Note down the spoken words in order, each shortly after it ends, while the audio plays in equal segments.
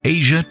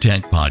Asia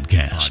Tech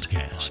Podcast.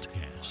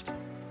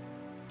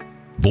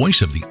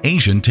 Voice of the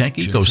Asian tech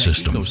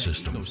ecosystem.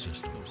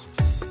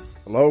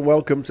 Hello and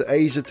welcome to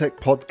Asia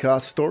Tech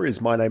Podcast Stories.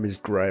 My name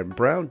is Graham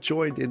Brown,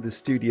 joined in the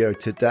studio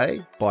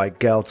today by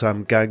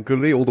Gautam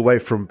Ganguly, all the way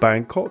from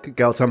Bangkok.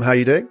 Gautam, how are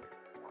you doing?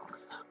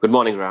 Good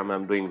morning, Graham.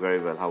 I'm doing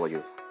very well. How are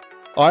you?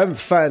 I'm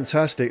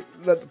fantastic.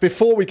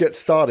 Before we get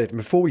started,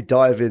 before we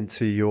dive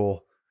into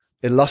your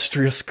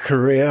illustrious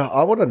career,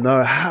 I want to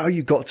know how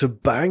you got to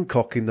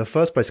Bangkok in the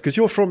first place, because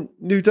you're from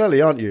New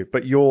Delhi, aren't you?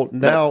 But you're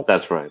now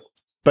that's right.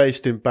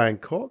 Based in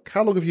Bangkok.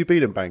 How long have you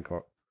been in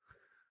Bangkok?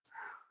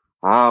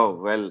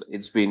 Oh, well,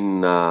 it's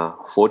been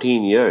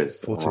 14 years.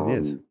 14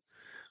 years.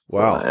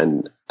 Wow.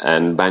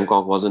 And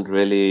Bangkok wasn't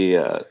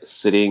really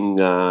sitting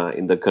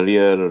in the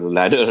career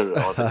ladder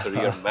or the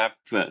career map.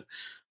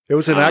 It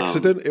was an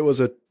accident. It was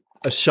a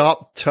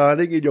sharp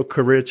turning in your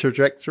career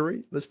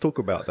trajectory. Let's talk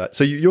about that.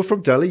 So you're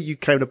from Delhi. You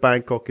came to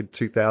Bangkok in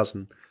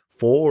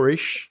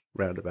 2004-ish,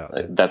 roundabout.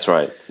 That's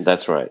right.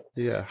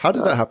 Yeah. How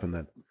did that happen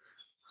then?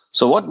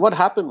 So what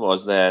happened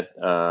was that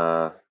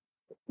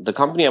the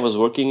company I was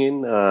working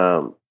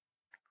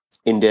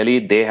in Delhi,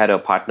 they had a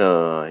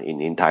partner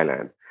in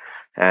Thailand.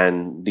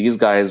 And these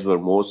guys were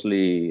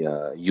mostly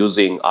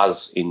using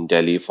us in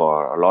Delhi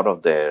for a lot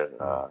of their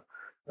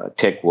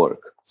tech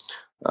work.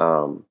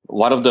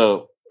 One of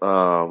the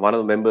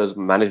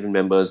management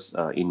members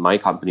in my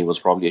company was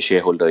probably a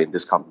shareholder in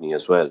this company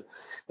as well.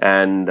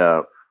 And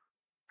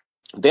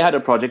they had a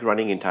project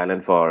running in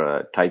Thailand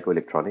for Tyco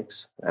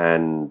Electronics.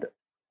 And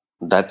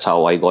that's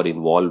how I got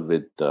involved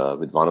with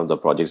one of the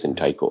projects in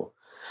Tyco.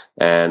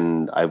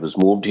 And I was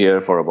moved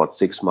here for about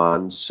 6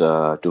 months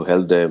to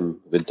help them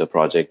with the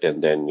project.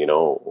 And then,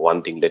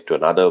 one thing led to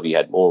another. We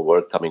had more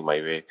work coming my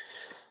way.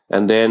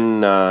 And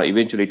then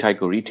eventually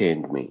Tyco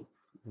retained me.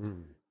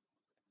 Mm.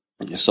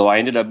 So I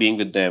ended up being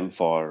with them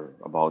for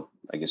about,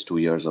 2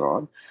 years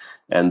around.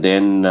 And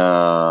then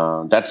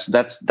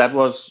that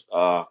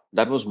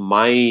was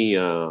my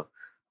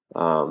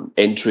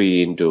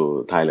entry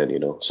into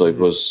Thailand, So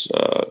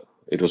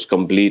it was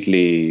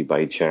completely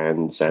by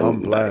chance, and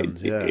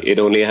unplanned, it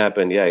only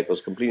happened. Yeah, it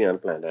was completely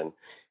unplanned, and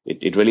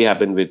it really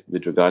happened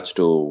with regards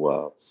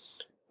to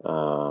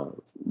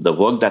the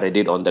work that I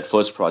did on that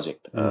first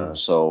project.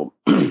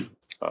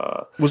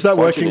 Was that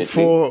working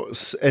for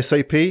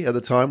SAP at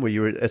the time? Were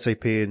you at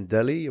SAP in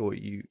Delhi, or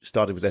you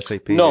started with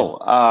SAP? No,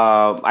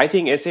 I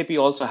think SAP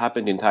also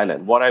happened in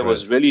Thailand. What I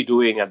was really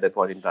doing at that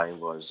point in time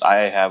was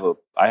I have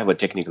a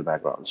technical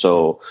background,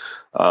 so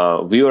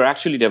we were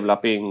actually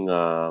developing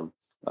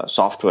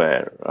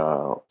software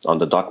on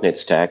the .NET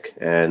stack,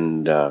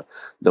 and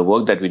the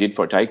work that we did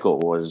for Tyco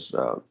was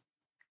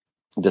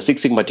the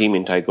Six Sigma team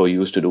in Tyco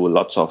used to do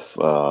lots of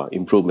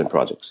improvement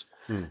projects.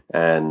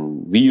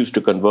 And we used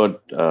to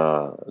convert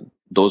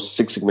those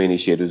Six Sigma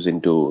initiatives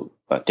into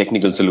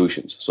technical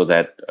solutions so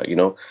that,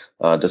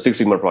 the Six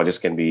Sigma projects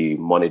can be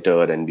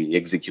monitored and be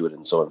executed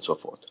and so on and so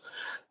forth.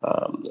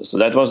 So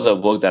that was the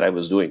work that I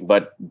was doing.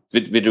 But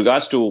with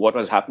regards to what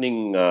was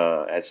happening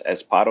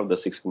as part of the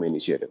Six Sigma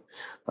initiative,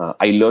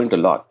 I learned a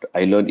lot.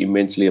 I learned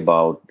immensely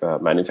about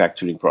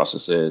manufacturing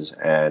processes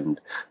and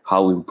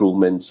how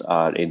improvements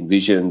are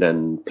envisioned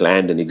and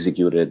planned and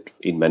executed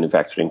in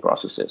manufacturing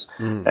processes.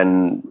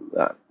 And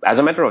as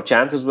a matter of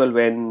chance as well,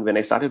 when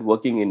I started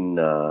working in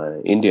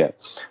India,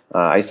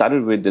 I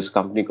started with this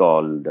company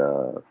called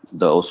the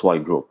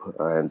Oswal Group.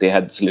 And they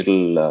had this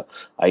little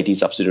IT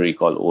subsidiary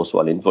called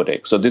Oswal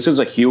Infotech. So this is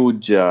a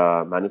huge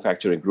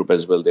manufacturing group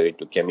as well. They're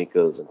into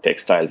chemicals and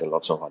textiles and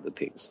lots of other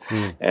things.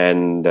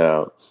 And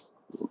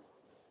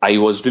I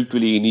was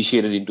literally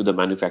initiated into the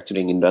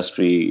manufacturing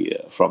industry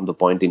from the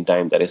point in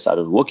time that I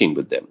started working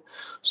with them.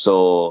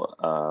 So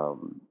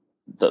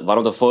one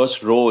of the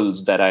first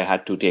roles that I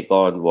had to take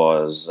on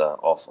was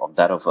of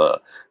that of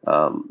a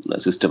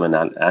system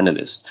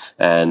analyst.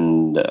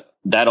 And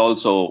that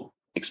also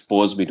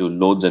exposed me to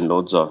loads and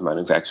loads of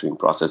manufacturing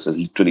processes,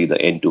 literally the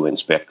end-to-end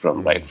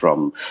spectrum, right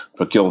from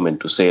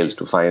procurement to sales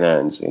to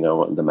finance,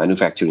 the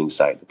manufacturing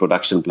side, the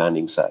production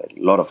planning side,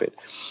 a lot of it.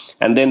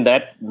 And then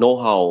that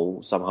know-how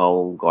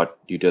somehow got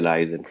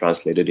utilized and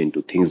translated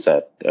into things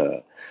that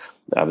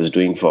I was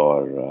doing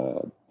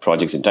for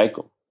projects in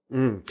Tyco.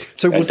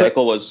 So was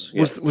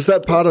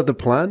that part of the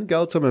plan,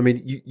 Gautam? I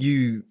mean,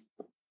 you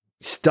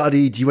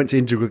went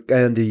to Indira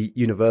Gandhi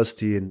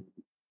University in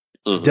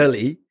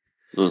Delhi.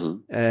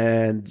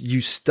 And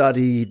you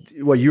studied,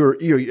 well, you're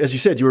as you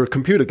said, you were a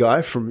computer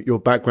guy from your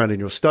background in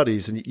your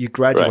studies, and you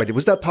graduated. Right.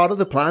 Was that part of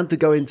the plan to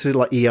go into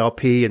like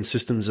ERP and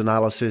systems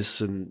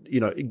analysis and,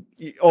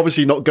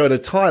 obviously not go to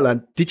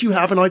Thailand? Did you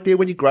have an idea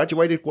when you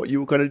graduated what you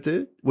were going to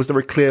do? Was there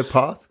a clear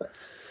path?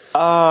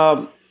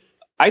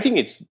 I think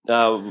it's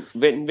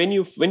when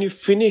you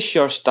finish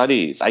your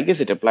studies, I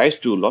guess it applies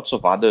to lots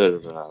of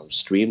other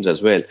streams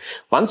as well.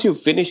 Once you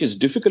finish, it's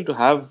difficult to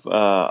have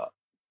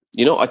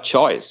a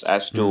choice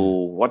as to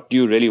what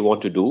you really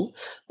want to do.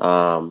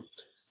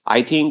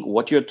 I think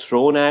what you're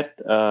thrown at,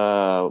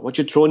 what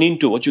you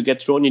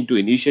get thrown into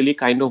initially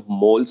kind of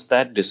molds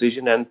that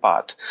decision and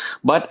path.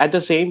 But at the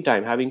same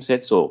time, having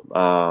said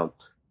so,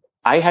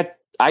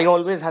 I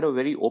always had a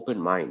very open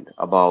mind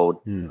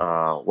about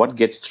what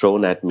gets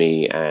thrown at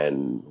me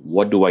and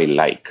what do I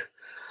like.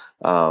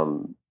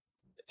 Um,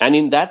 and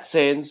in that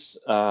sense,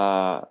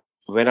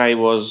 when I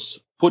was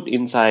put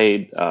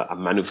inside a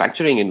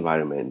manufacturing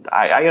environment,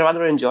 I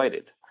rather enjoyed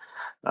it.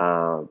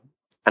 Uh,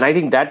 and I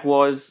think that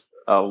was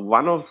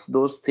one of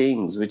those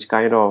things which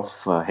kind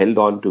of held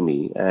on to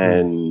me.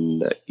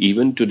 And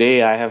even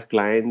today, I have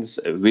clients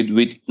with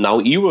now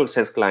eWorks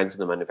has clients in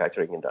the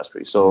manufacturing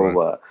industry.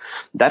 So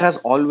that has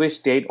always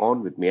stayed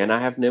on with me. And I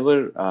have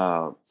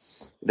never,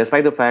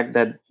 despite the fact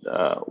that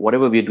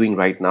whatever we're doing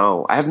right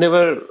now, I have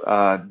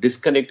never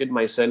disconnected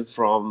myself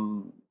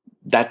from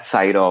that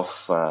side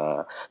of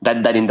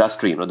that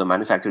industry, the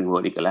manufacturing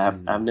vertical.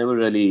 I've never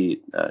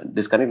really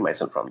disconnected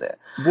myself from there.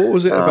 What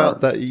was it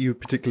about that you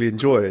particularly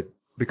enjoyed?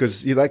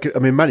 Because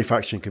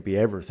manufacturing could be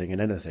everything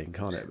and anything,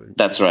 can't it?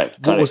 That's right.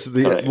 What was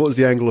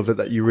the angle of it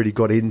that you really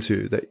got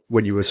into, that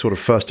when you were sort of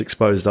first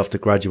exposed after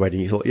graduating,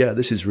 you thought, yeah,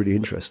 this is really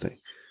interesting?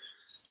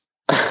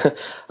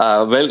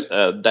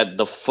 That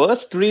the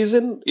first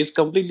reason is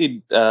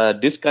completely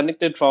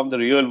disconnected from the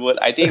real world.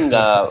 I think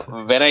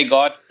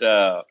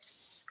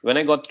when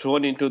I got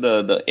thrown into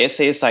the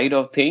SA side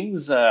of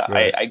things,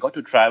 I got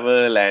to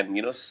travel and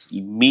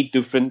meet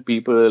different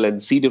people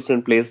and see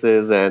different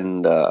places,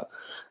 and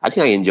I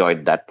think I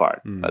enjoyed that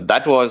part.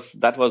 That was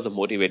the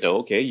motivator.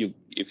 Okay,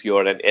 if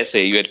you're an SA,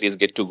 you at least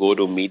get to go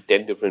to meet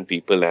 10 different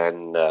people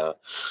and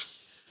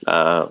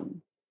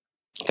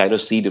kind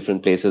of see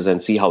different places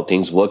and see how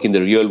things work in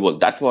the real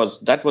world. That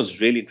was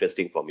really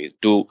interesting for me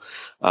too.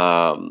 So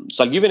I'll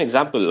give you an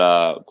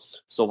example.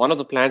 So one of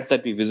the plants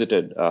that we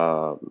visited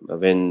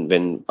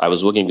when I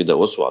was working with the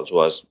Oswalds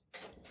was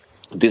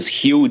this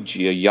huge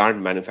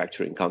yarn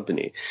manufacturing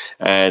company,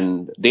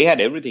 and they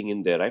had everything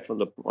in there, right from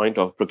the point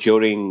of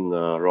procuring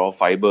raw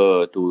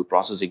fiber to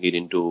processing it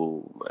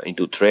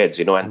into threads,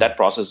 and that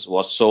process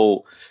was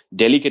so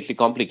delicately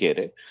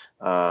complicated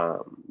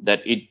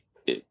that it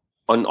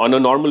on a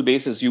normal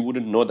basis, you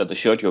wouldn't know that the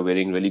shirt you're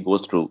wearing really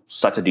goes through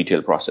such a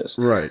detailed process.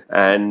 Right.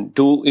 And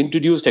to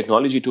introduce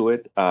technology to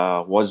it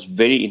was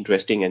very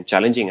interesting and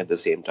challenging at the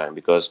same time,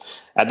 because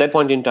at that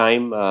point in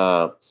time,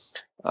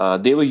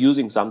 they were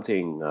using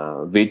something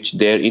which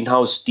their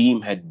in-house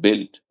team had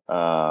built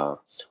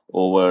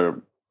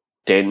over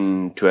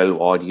 10,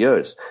 12 odd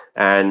years.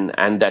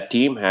 And that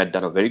team had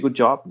done a very good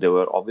job. They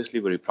were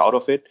obviously very proud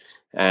of it.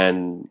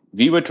 And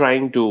we were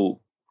trying to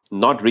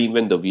not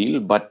reinvent the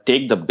wheel, but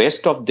take the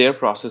best of their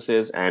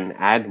processes and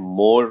add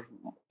more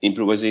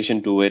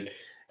improvisation to it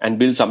and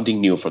build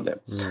something new for them.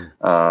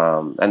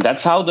 And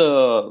that's how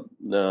the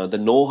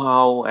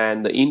know-how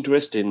and the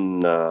interest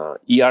in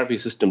ERP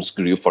systems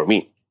grew for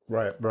me.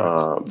 Right.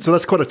 So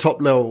that's quite a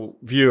top-level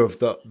view of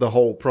the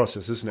whole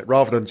process, isn't it?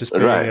 Rather than just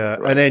being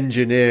an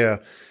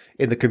engineer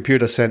in the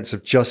computer sense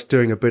of just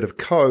doing a bit of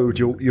code,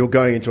 you're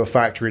going into a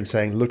factory and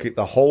saying, look at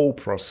the whole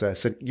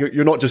process. And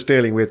you're not just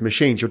dealing with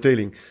machines, you're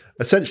dealing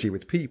essentially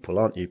with people,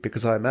 aren't you?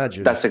 Because I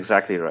imagine that's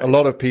exactly right. A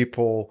lot of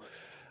people,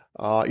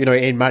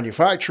 in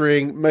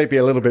manufacturing, may be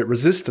a little bit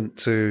resistant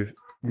to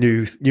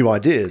new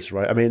ideas,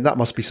 right? I mean, that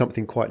must be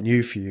something quite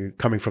new for you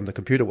coming from the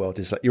computer world,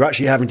 is that you're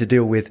actually having to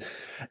deal with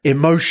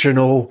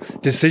emotional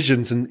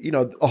decisions and,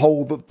 a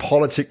whole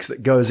politics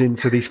that goes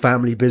into these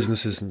family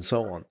businesses and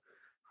so on.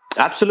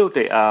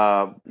 Absolutely.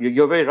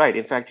 You're very right.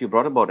 In fact, you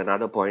brought about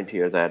another point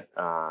here that,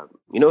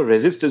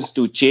 resistance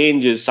to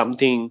change is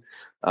something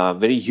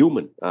very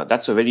human.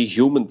 That's a very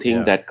human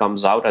thing that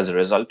comes out as a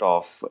result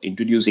of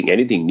introducing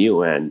anything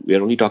new. And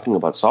we're only talking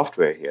about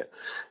software here.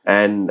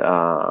 And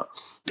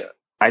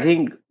I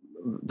think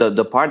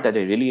the part that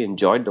I really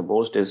enjoyed the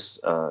most is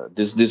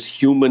this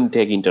human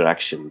tech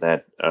interaction,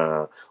 that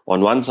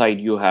on one side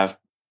you have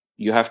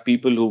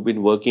people who've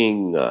been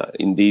working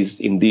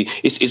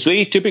it's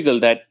very typical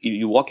that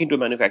you walk into a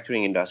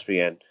manufacturing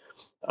industry and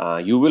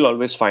you will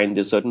always find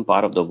this certain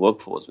part of the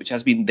workforce which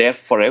has been there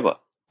forever.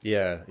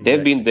 Yeah, exactly.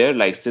 They've been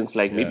there since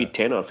maybe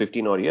 10 or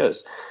 15 or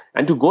years.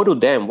 And to go to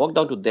them, walk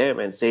down to them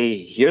and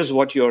say, here's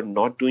what you're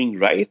not doing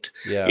right.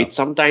 Yeah. It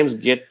sometimes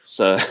gets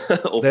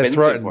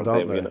offensive for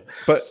them. They?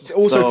 But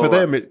also for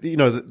them,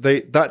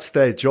 that's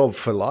their job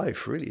for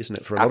life, really, isn't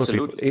it? For a lot of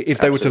people. If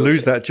they were to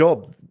lose that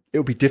job, it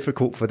would be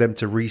difficult for them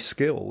to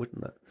reskill,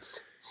 wouldn't it?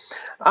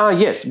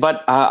 Yes,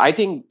 but I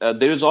think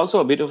there is also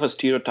a bit of a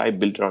stereotype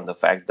built around the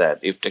fact that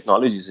if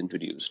technology is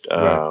introduced,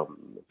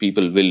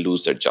 people will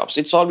lose their jobs.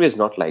 It's always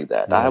not like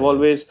that. I have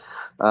always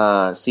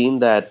seen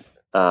that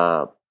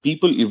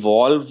people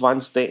evolve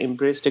once they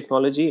embrace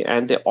technology,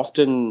 and they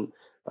often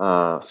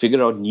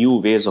figure out new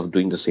ways of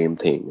doing the same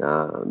thing.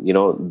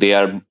 They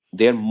are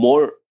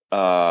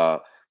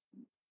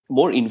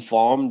more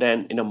informed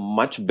and in a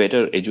much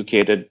better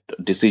educated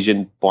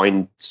decision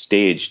point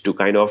stage to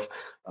kind of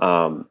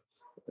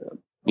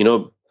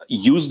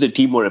use the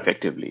team more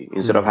effectively,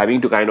 instead of having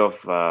to kind of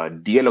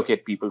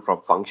deallocate people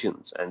from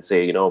functions and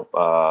say, you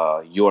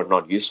are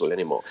not useful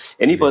anymore.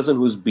 Any person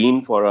who's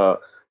been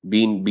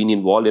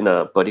involved in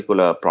a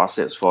particular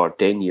process for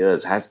 10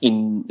 years has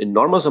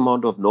enormous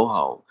amount of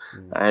know-how,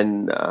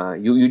 and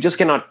you just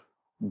cannot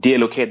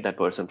deallocate that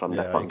person from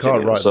that function. You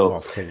can't write them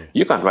off, can you?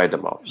 You can't write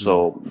them off.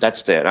 So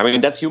that's there. I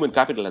mean, that's human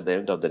capital at the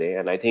end of the day.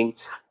 And I think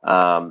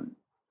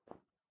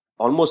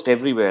almost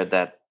everywhere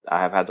that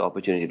I have had the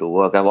opportunity to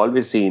work, I've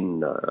always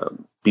seen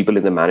people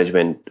in the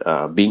management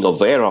being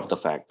aware of the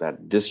fact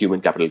that this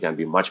human capital can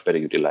be much better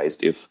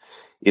utilized if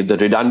the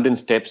redundant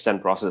steps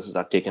and processes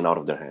are taken out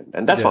of their hand.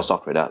 And that's what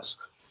software does.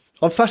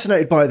 I'm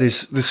fascinated by the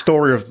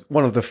story of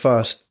one of the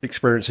first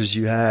experiences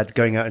you had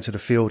going out into the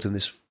field in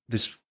this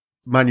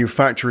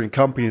manufacturing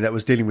company that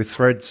was dealing with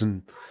threads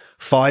and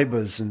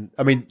fibers. And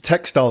I mean,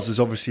 textiles is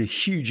obviously a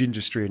huge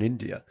industry in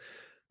India.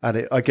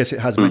 And I guess it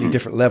has many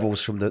different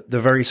levels, from the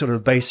very sort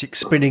of basic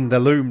spinning the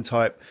loom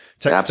type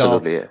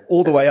textile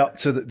all the way up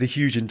to the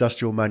huge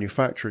industrial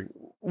manufacturing.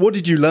 What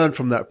did you learn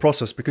from that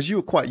process? Because you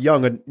were quite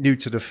young and new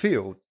to the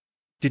field.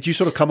 Did you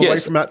sort of come away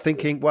from that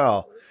thinking,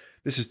 wow,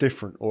 this is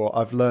different, or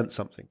I've learned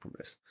something from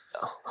this?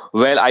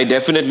 Well, I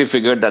definitely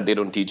figured that they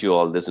don't teach you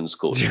all this in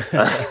school.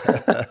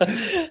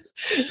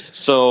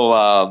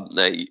 So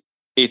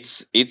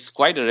it's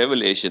quite a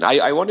revelation.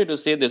 I wanted to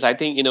say this. I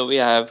think in a way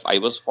I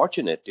was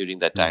fortunate during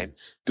that time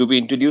to be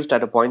introduced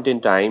at a point in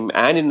time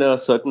and in a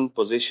certain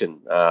position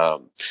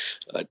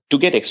to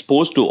get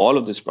exposed to all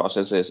of these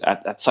processes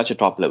at such a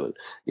top level,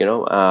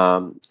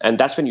 and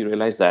that's when you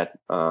realize that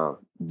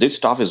this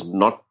stuff is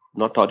not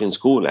taught in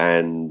school,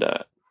 and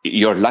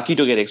you're lucky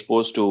to get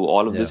exposed to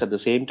all of this at the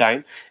same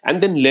time,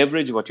 and then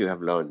leverage what you have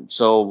learned.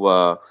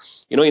 So,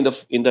 in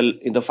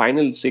the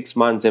final 6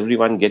 months,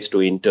 everyone gets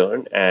to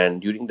intern,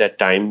 and during that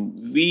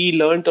time, we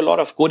learned a lot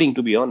of coding.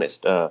 To be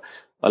honest, a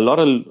lot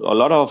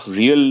of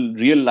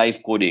real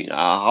life coding.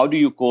 How do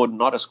you code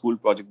not a school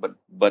project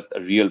but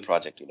a real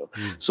project?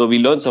 So we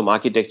learned some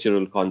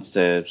architectural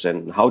concepts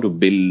and how to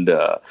build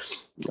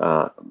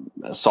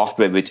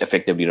software which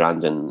effectively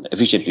runs and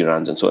efficiently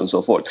runs, and so on and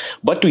so forth.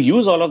 But to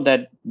use all of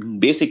that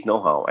basic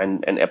know-how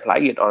and apply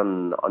it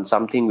on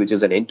something which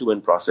is an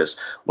end-to-end process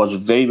was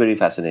very, very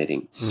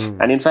fascinating.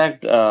 And in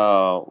fact,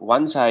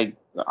 once I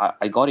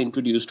got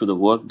introduced to the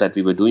work that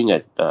we were doing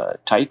at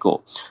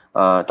Tyco.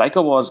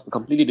 Tyco was a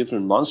completely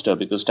different monster,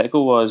 because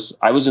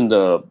I was in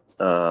the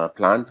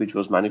plant which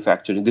was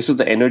manufacturing. This is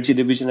the energy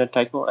division at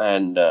Tyco,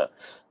 and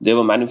they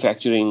were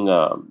manufacturing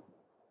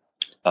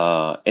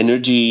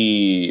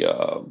energy,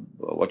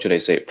 what should I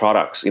say,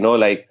 products,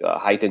 like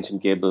high tension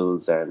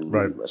cables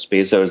and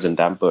spacers and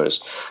dampers.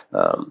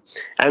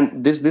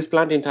 And this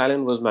plant in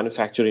Thailand was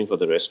manufacturing for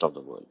the rest of the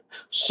world.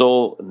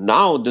 So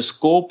now the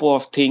scope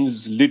of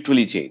things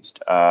literally changed.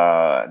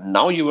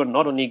 Now you were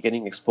not only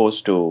getting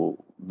exposed to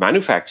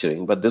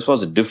manufacturing, but this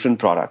was a different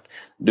product,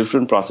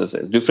 different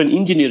processes, different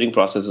engineering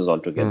processes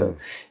altogether.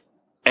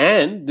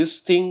 And this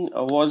thing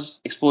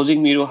was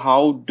exposing me to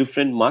how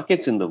different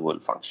markets in the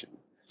world function.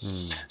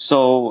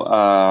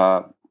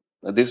 So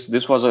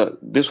this was a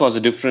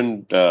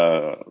different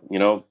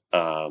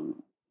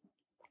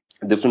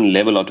different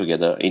level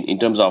altogether in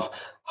terms of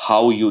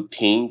how you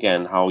think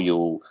and how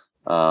you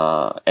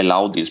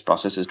allow these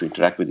processes to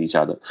interact with each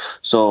other.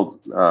 So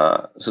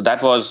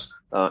that was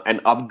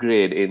an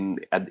upgrade in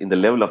the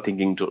level of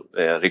thinking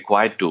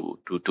required to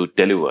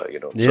deliver.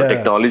 So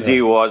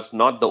technology was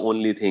not the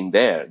only thing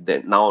there.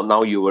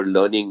 Now you were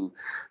learning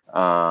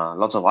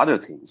lots of other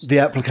things. The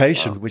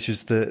application, which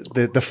is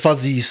the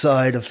fuzzy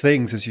side of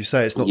things, as you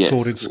say, it's not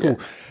taught in school.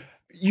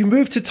 You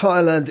moved to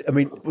Thailand, I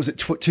mean, was it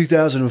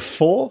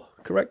 2004,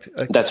 correct?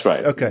 That's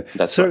right. Okay.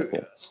 That's right.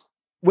 Yeah.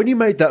 When you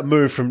made that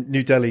move from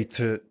New Delhi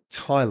to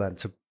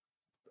Thailand,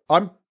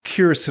 I'm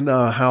curious to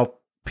know how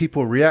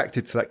people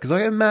reacted to that, because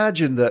I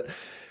imagine that,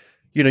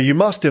 you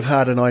must have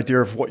had an idea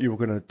of what you were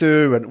going to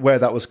do and where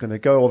that was going to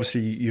go.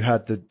 Obviously, you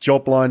had the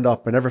job lined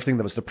up and everything.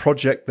 There was the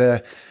project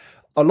there.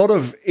 A lot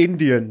of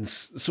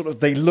Indians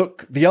they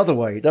look the other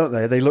way, don't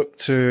they? They look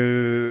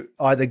to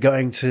either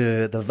going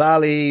to the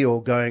Valley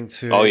or going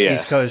to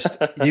East Coast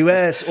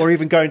US, or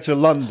even going to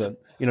London.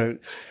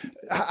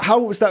 How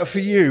was that for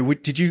you?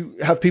 Did you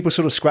have people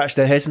sort of scratch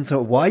their heads and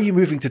thought, why are you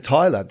moving to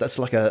Thailand? That's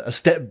like a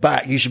step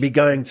back. You should be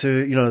going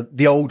to,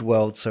 the old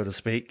world, so to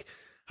speak.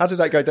 How did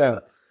that go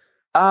down?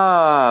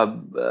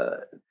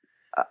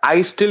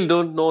 I still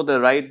don't know the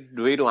right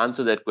way to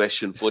answer that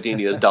question 14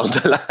 years down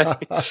the line,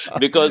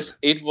 because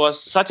it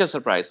was such a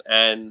surprise.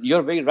 And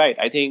you're very right.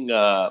 I think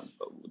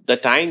the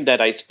time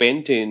that I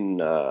spent in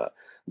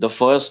the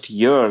first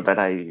year that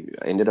I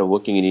ended up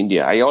working in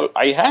India,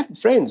 I had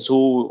friends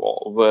who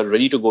were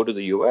ready to go to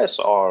the US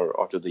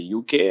or to the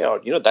UK or,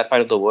 that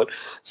part of the world.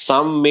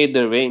 Some made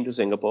their way into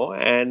Singapore,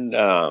 and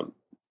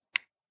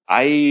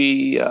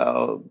I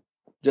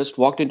just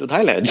walked into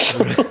Thailand.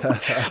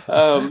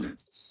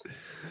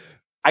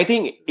 I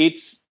think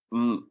it's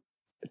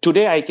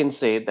today I can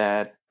say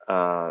that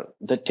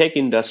the tech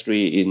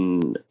industry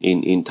in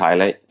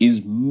Thailand is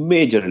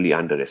majorly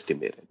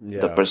underestimated.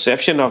 The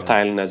perception of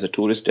Thailand as a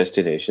tourist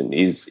destination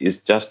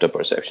is just a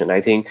perception. I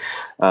think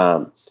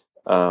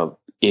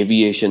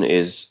aviation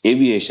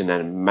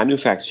and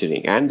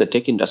manufacturing and the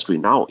tech industry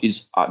now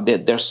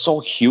they're so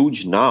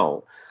huge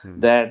now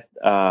that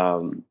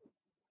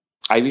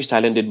I wish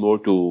Thailand did more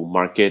to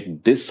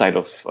market this side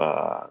of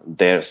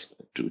their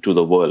to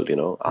the world,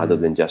 other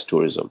than just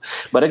tourism.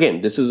 But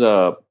again, this is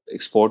a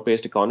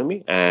export-based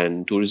economy,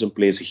 and tourism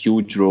plays a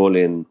huge role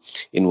in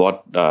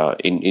what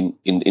in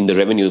the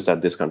revenues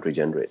that this country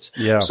generates.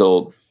 Yeah.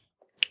 So,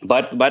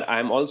 but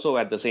I'm also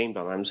at the same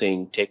time, I'm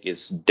saying tech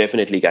is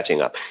definitely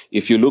catching up.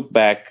 If you look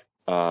back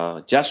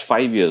just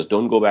 5 years,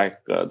 don't go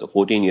back the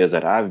 14 years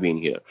that I've been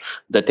here,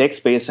 the tech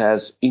space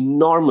has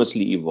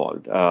enormously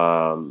evolved.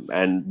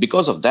 And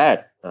because of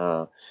that,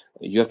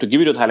 you have to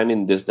give it to Thailand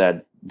in this,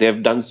 that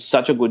they've done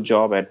such a good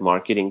job at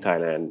marketing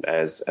Thailand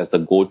as the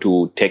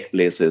go-to tech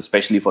places,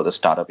 especially for the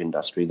startup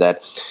industry,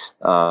 that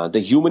the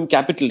human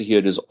capital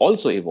here is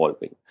also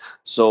evolving.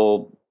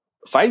 So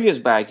 5 years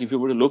back, if you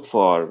were to look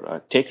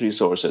for tech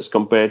resources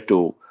compared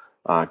to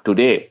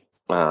today,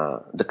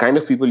 the kind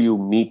of people you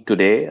meet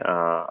today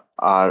are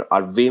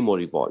way more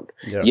evolved.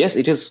 Yeah. Yes,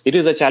 it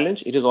is a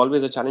challenge. It is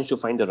always a challenge to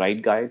find the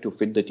right guy to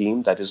fit the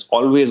team. That is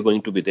always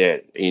going to be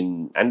there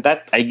and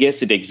that, I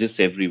guess, it exists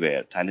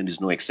everywhere. Thailand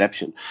is no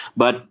exception.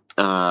 But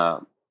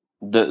the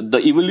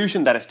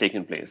evolution that has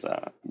taken place,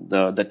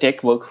 the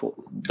tech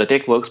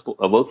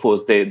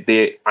workforce,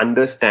 they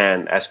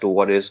understand as to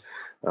what is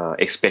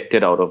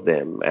expected out of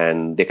them,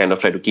 and they kind of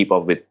try to keep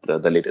up with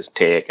the latest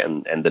tech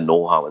and the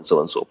know-how and so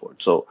on and so forth.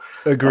 So,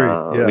 agree,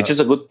 yeah. which is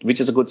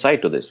a good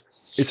side to this.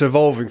 It's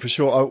evolving for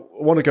sure. I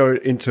want to go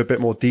into a bit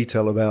more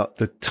detail about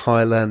the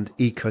Thailand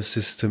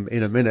ecosystem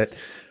in a minute,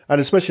 and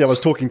especially I was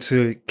talking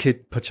to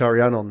Kid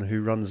Pacharianon,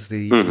 who runs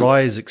the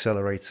Rise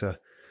Accelerator,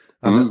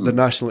 the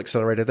national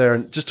accelerator there,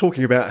 and just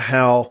talking about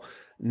how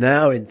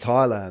now in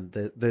Thailand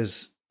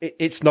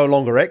it's no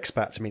longer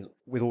expats. I mean,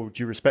 with all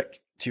due respect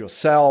to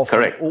yourself,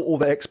 correct, all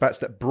the expats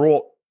that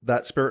brought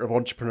that spirit of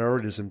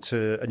entrepreneurialism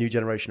to a new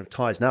generation of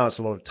Thais. Now it's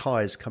a lot of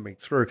Thais coming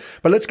through.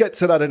 But let's get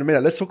to that in a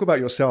minute. Let's talk about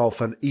yourself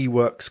and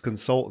eWorks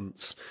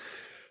Consultants,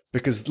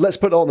 because let's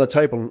put it on the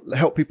table and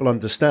help people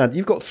understand.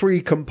 You've got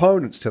 3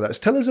 components to that.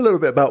 So tell us a little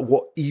bit about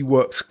what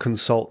eWorks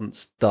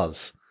Consultants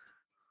does.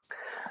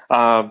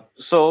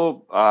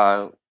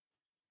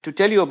 To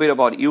tell you a bit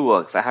about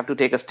eWorks, I have to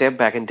take a step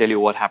back and tell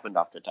you what happened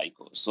after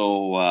Tyco.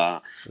 So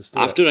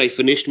after I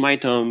finished my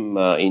term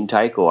in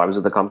Tyco, I was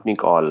at the company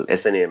called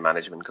SNA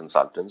Management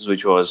Consultants,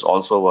 which was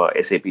also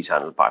a SAP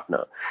channel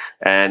partner.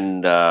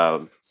 And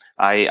I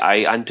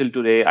until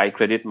today, I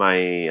credit my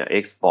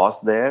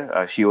ex-boss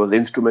there. She was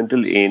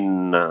instrumental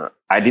in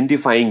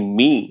identifying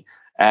me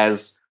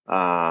as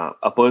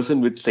a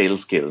person with sales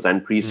skills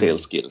and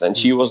pre-sales skills. And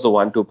she was the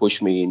one to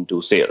push me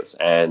into sales.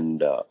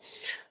 And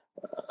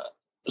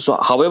so,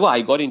 however,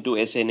 I got into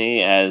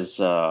SNA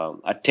as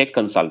a tech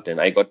consultant.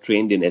 I got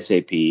trained in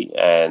SAP,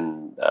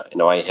 and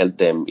I helped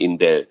them in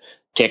their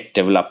tech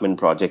development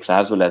projects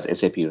as well as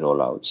SAP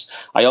rollouts.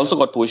 I also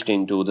got pushed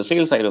into the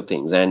sales side of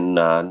things, and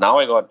now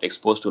I got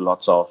exposed to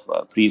lots of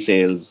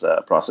pre-sales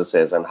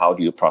processes and how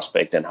do you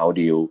prospect and how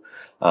do you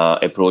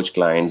approach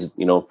clients,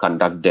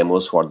 conduct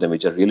demos for them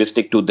which are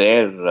realistic to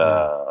their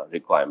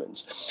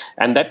requirements.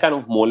 And that kind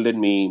of molded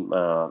me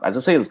as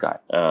a sales guy.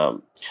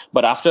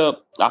 But after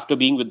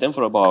being with them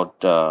for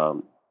about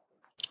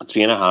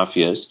 3.5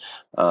 years,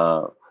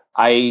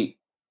 I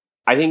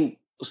think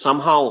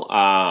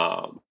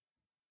somehow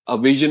a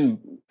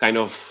vision kind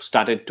of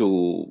started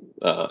to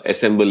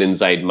assemble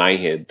inside my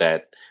head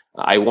that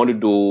I want to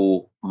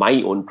do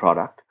my own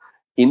product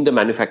in the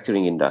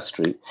manufacturing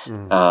industry,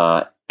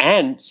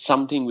 and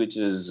something which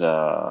is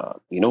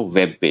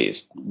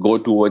web-based, go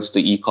towards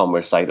the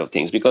e-commerce side of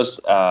things. Because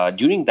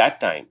during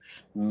that time,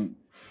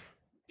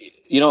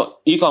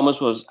 e-commerce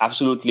was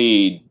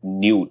absolutely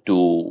new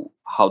to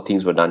how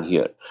things were done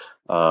here,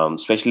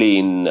 especially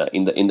in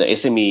the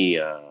SME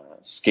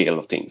scale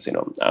of things.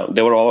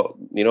 There were all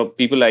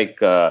people like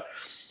the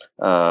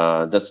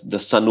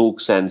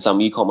Sanooks and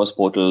some e-commerce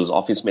portals,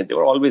 OfficeMate. They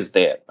were always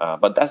there,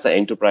 but that's the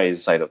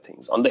enterprise side of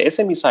things. On the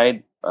SME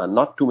side,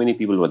 not too many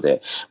people were there.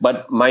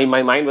 But my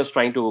mind was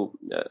trying to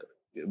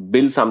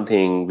build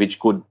something which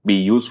could be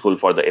useful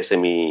for the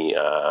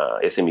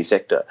SME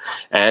sector.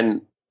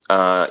 And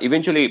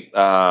eventually,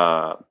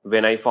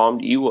 when I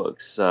formed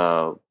eWorks,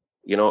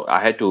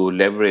 I had to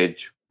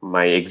leverage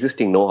my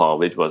existing know-how,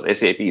 which was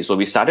SAP. So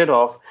we started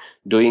off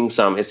doing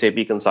some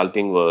SAP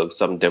consulting work,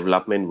 some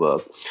development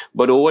work.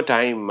 But over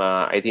time,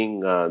 I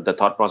think the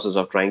thought process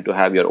of trying to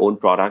have your own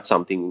product,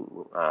 something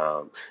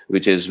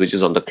which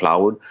is on the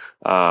cloud,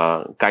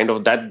 kind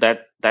of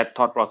that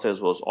thought process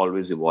was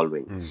always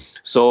evolving.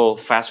 So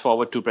fast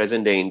forward to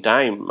present day in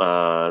time,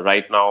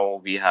 right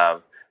now we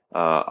have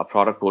a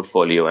product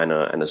portfolio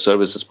and a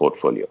services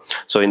portfolio.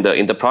 So in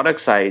the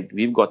product side,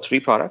 we've got 3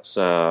 products.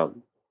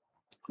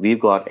 We've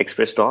got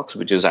Express Docs,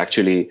 which is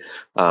actually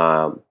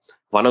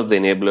one of the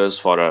enablers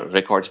for a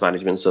records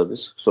management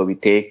service. So we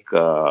take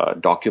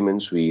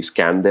documents, we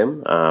scan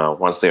them.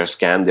 Once they are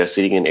scanned, they're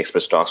sitting in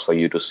Express Docs for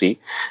you to see.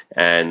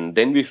 And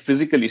then we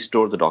physically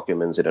store the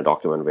documents in a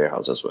document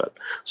warehouse as well.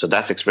 So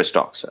that's Express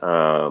Docs.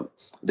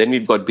 Then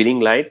we've got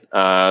Billing Light.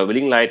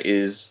 Billing Light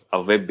is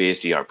a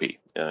web-based ERP.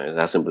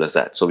 It's as simple as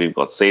that. So we've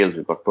got sales,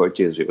 we've got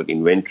purchase, we've got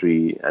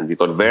inventory, and we've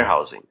got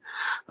warehousing.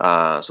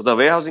 So the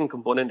warehousing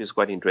component is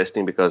quite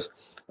interesting because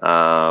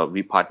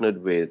we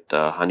partnered with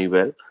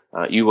Honeywell.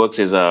 eWorks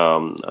is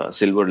a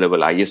silver level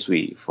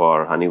ISV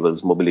for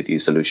Honeywell's mobility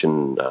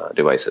solution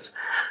devices.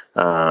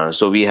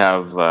 So we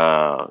have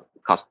a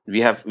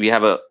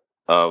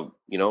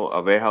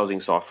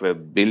warehousing software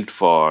built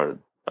for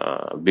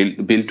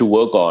built to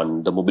work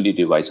on the mobility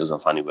devices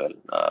of Honeywell,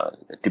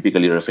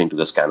 typically referring to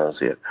the scanners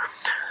here.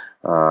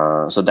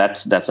 So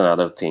that's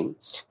another thing.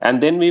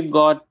 And then we've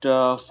got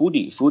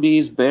Foodie. Foodie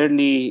is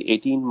barely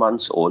 18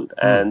 months old,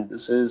 and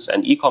this is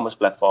an e-commerce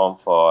platform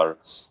for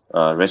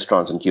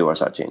restaurants and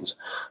QSR chains.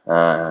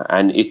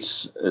 And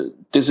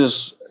this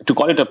is, to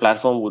call it a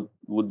platform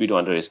would be to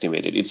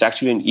underestimate it. It's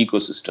actually an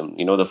ecosystem.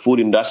 The food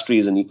industry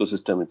is an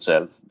ecosystem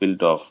itself,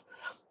 built of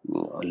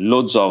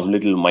loads of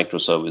little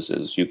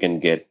microservices. You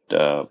can get,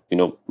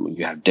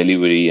 you have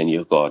delivery, and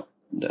you've got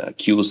the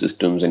queue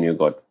systems, and you've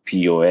got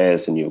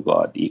POS, and you've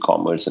got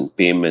e-commerce and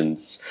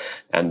payments,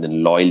 and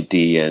then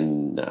loyalty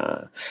and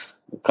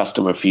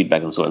customer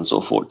feedback, and so on and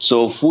so forth.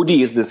 So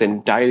Foodie is this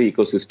entire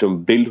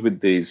ecosystem built with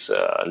these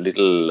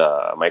little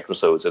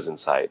microservices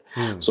inside,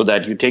 so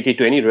that you take it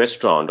to any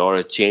restaurant or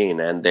a chain,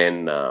 and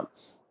then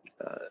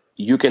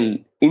you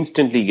can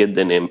instantly get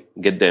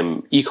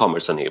them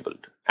e-commerce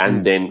enabled,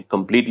 and then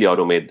completely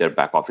automate their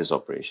back office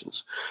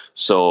operations.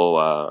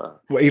 So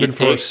even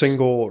for a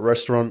single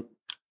restaurant.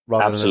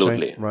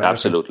 Absolutely, right,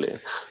 absolutely. Okay.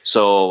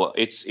 So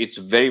it's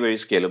very, very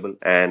scalable,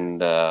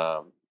 and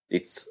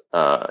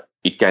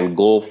it can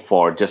go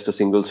for just a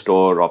single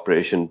store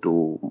operation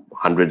to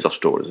hundreds of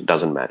stores. It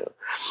doesn't matter.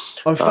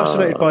 I'm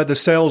fascinated by the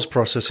sales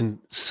process in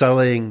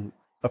selling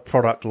a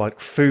product like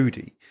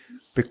Foodie,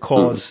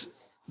 because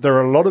there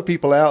are a lot of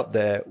people out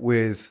there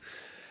with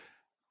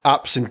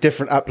apps in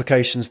different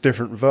applications,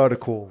 different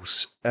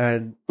verticals.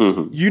 And,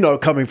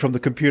 coming from the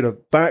computer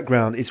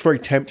background, it's very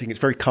tempting. It's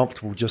very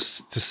comfortable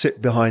just to sit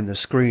behind the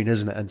screen,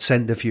 isn't it? And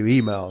send a few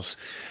emails.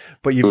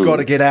 But you've got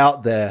to get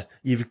out there.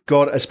 You've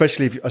got,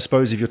 especially if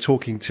you're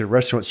talking to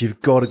restaurants,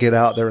 you've got to get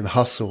out there and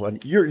hustle.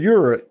 And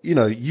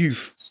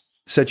you've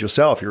said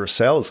yourself, you're a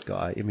sales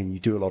guy. I mean, you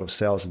do a lot of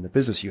sales in the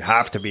business. You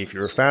have to be if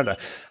you're a founder.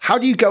 How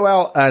do you go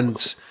out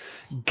and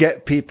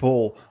get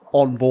people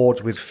on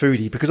board with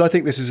Foodie? Because I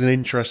think this is an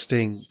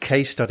interesting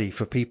case study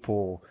for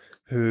people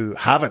who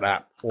have an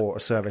app or a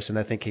service, and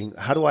they're thinking,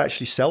 how do I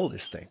actually sell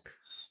this thing?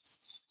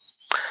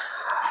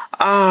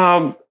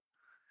 I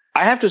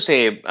have to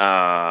say,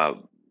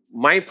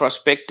 my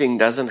prospecting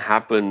doesn't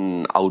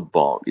happen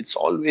outbound. It's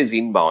always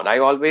inbound. I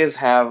always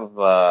have,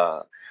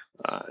 my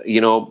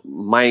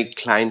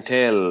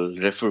clientele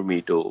refer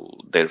me to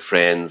their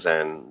friends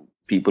and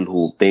people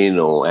who they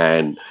know.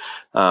 And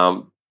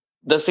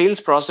the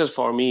sales process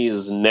for me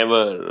is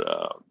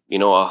never,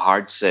 a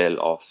hard sell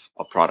of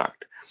a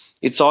product.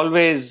 It's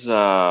always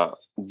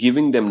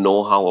giving them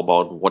know-how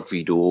about what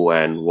we do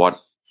and what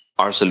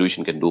our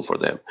solution can do for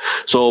them.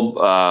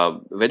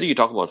 So whether you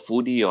talk about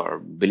Foodie or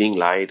Billing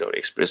Light or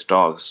Express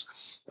Dogs,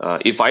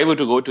 if I were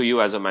to go to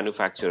you as a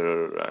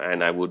manufacturer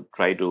and I would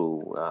try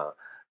to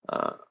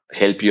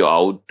help you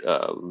out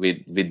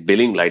with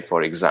Billing Light,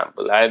 for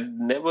example, I'd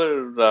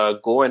never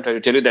go and try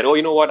to tell you that, oh,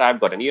 you know what, I've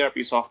got an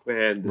ERP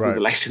software and this is the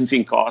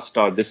licensing cost,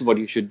 or this is what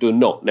you should do.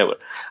 No, never.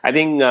 I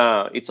think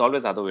it's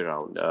always the other way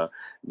around.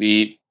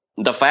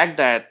 The fact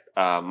that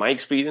my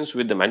experience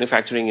with the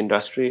manufacturing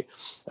industry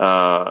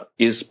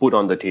is put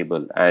on the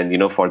table,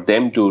 and for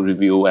them to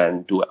review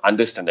and to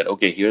understand that,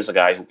 okay, here's a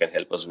guy who can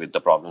help us with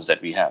the problems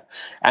that we have,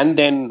 and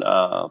then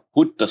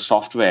put the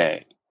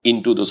software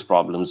into those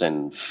problems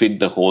and fit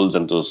the holes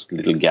and those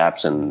little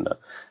gaps and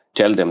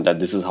tell them that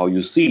this is how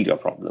you seal your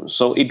problems.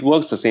 So it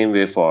works the same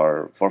way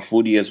for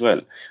Foodie as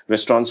well.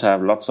 Restaurants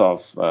have lots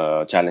of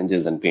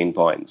challenges and pain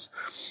points.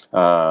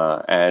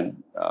 When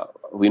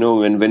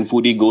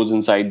Foodie goes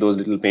inside those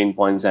little pain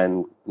points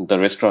and the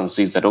restaurant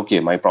sees that,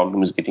 okay, my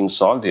problem is getting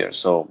solved here.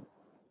 So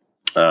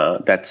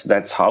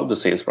that's how the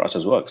sales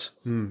process works.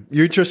 You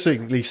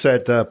interestingly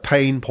said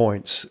pain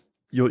points.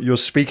 You're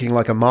speaking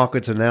like a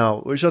marketer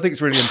now, which I think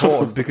is really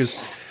important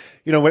because,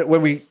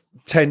 when we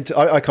tend to,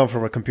 I come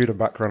from a computer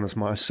background as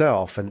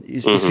myself, and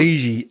it's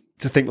easy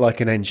to think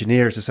like an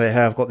engineer, to say,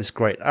 hey, I've got this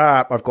great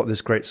app, I've got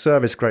this great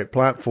service, great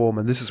platform,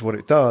 and this is what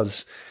it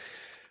does.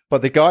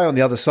 But the guy on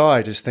the other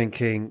side is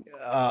thinking,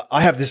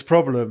 I have this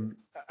problem.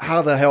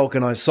 How the hell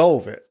can I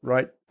solve it?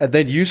 Right. And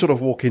then you sort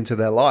of walk into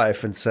their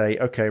life and say,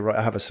 okay, right,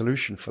 I have a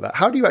solution for that.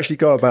 How do you actually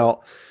go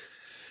about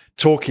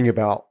talking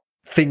about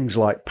things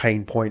like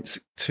pain points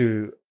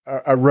to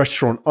a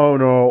restaurant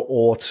owner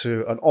or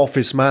to an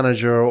office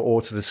manager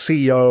or to the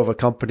CEO of a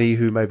company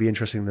who may be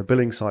interested in the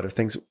billing side of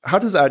things? How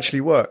does that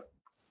actually work?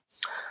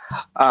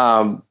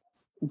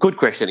 Good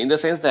question. In the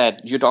sense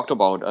that you talked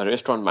about a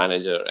restaurant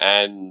manager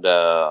and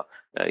guy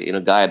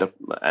at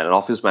an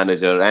office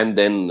manager, and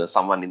then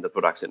someone in the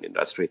production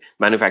industry,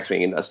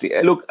 manufacturing industry.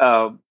 Look,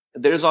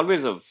 there is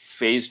always a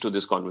phase to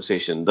this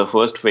conversation. The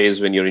first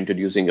phase, when you're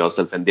introducing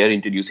yourself and they're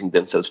introducing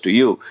themselves to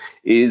you,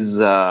 is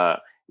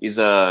a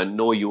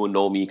know you,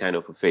 know me kind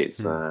of a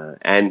phase,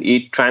 and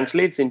it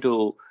translates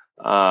into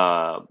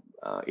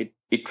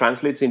it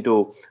translates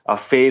into a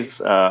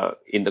phase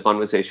in the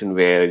conversation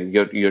where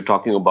you're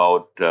talking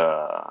about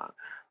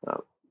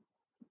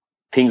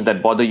things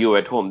that bother you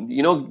at home.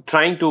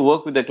 Trying to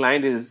work with the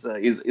client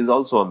is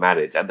also a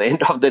marriage. At the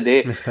end of the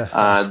day,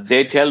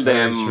 they tell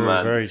them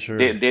very true.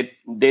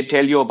 They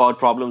tell you about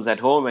problems at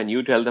home, and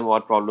you tell them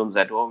about problems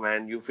at home,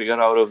 and you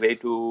figure out a way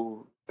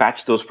to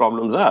patch those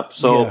problems up.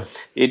 So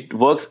it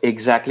works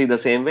exactly the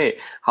same way.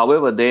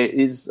 However, there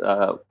is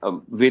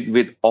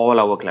with all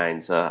our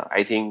clients,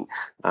 I think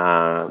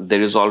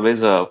there is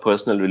always a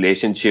personal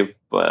relationship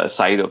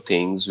side of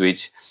things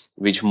which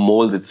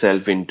molds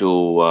itself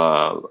into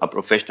a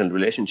professional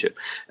relationship.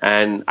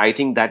 And I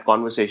think that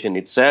conversation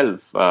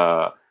itself,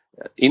 our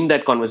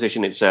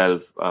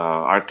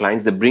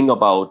clients, they bring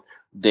about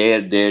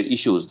their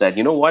issues that,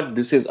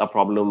 this is a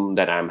problem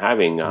that I'm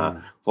having.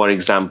 For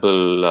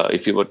example,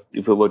 if we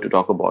were to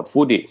talk about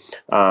foodie,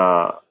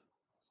 I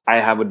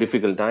have a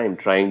difficult time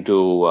trying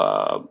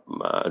to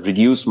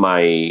reduce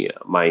my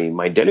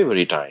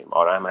delivery time,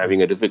 or I'm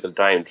having a difficult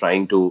time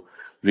trying to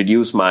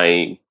reduce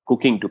my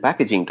cooking to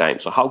packaging time.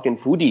 So how can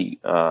foodie,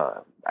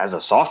 as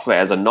a software,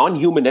 as a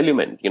non-human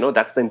element,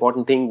 that's the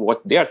important thing,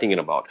 what they are thinking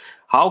about.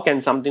 How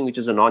can something which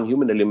is a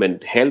non-human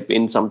element help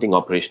in something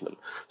operational?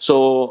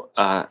 So,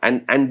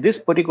 and this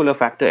particular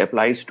factor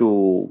applies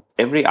to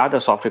every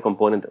other software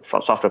component,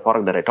 software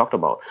product that I talked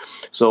about.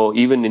 So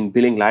even in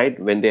Billing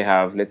Light, when they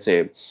have, let's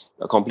say,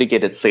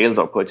 complicated sales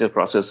or purchase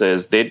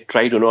processes, they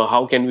try to know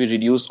how can we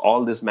reduce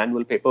all this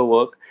manual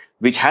paperwork,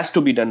 which has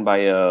to be done by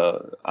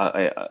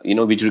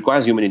which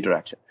requires human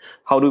interaction.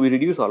 How do we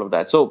reduce all of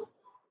that? So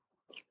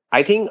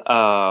I think,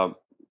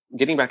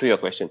 getting back to your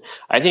question,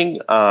 I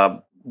think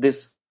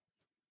this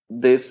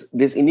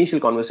initial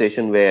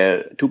conversation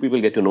where two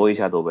people get to know each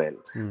other well,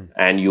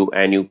 and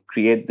you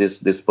create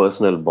this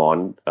personal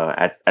bond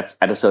at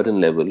a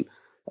certain level,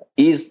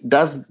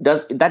 does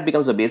that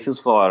becomes a basis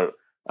for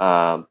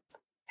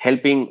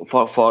helping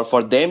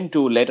for them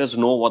to let us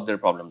know what their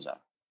problems are.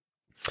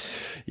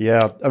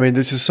 Yeah, I mean,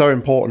 this is so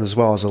important as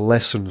well as a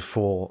lesson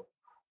for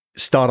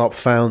startup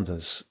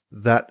founders,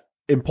 that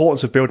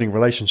importance of building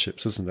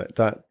relationships, isn't it?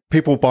 That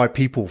people buy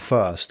people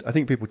first. I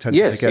think people tend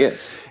to forget.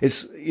 Yes.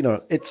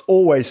 It's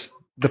always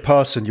the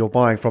person you're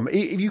buying from.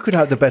 You could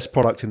have the best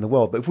product in the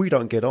world, but if we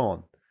don't get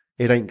on,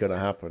 it ain't going to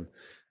happen.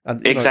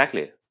 And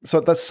exactly.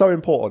 So that's so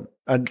important.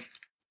 And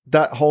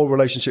that whole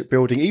relationship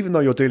building, even though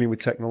you're dealing with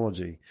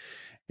technology,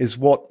 is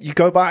what you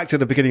go back to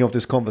the beginning of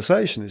this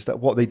conversation, is that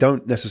what they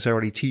don't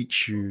necessarily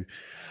teach you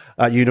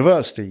at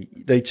university.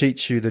 They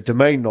teach you the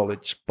domain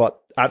knowledge, but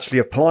actually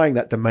applying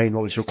that domain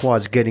knowledge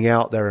requires getting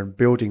out there and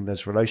building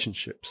those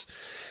relationships.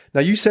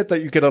 Now, you said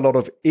that you get a lot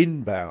of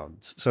inbound.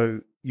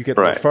 So you get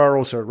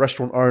referrals. So a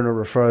restaurant owner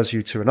refers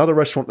you to another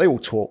restaurant. They all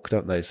talk,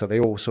 don't they? So they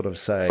all sort of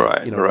say,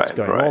 what's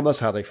going on.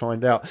 That's how they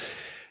find out.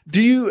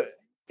 Do you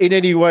in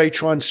any way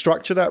try and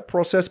structure that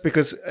process?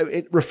 Because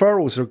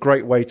referrals are a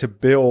great way to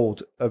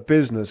build a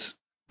business,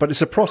 but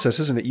it's a process,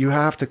 isn't it? You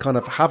have to kind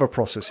of have a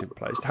process in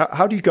place.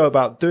 How do you go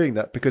about doing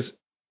that? Because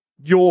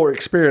your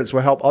experience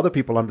will help other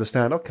people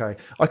understand, okay,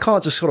 I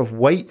can't just sort of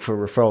wait for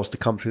referrals to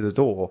come through the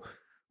door.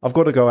 I've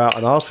got to go out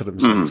and ask for them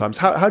sometimes.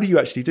 How do you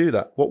actually do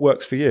that? What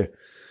works for you?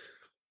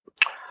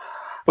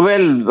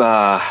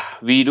 Well,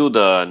 we do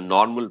the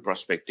normal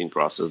prospecting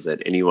process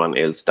that anyone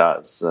else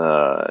does.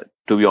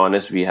 To be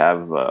honest, we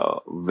have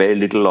very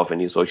little of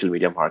any social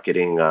media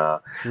marketing.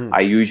 I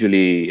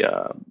usually,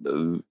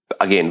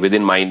 again,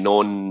 within my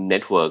known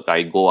network,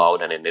 I go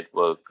out and I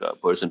network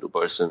person to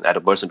person at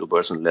a person to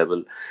person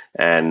level.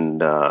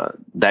 And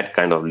that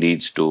kind of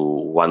leads to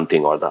one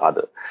thing or the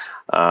other.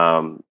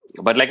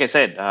 But like I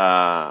said,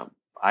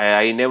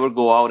 I never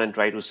go out and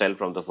try to sell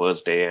from the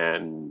first day.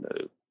 And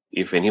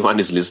if anyone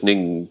is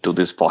listening to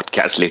this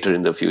podcast later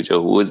in the future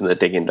who is in the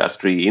tech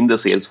industry, in the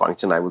sales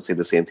function, I would say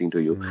the same thing to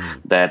you,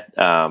 that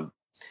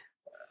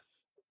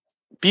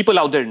people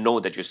out there know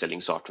that you're selling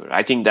software.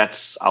 I think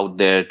that's out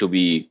there to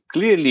be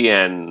clearly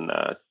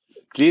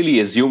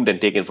assumed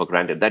and taken for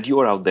granted, that you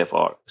are out there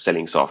for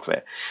selling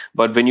software.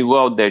 But when you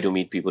go out there to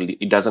meet people,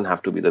 it doesn't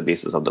have to be the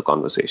basis of the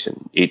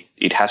conversation.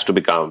 It has to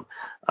become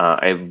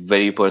a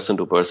very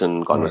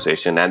person-to-person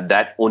conversation, and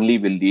that only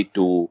will lead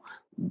to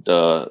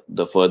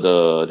the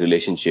further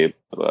relationship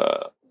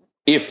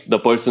if the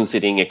person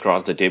sitting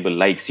across the table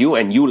likes you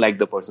and you like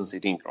the person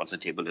sitting across the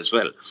table as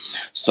well.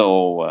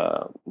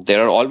 So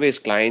there are always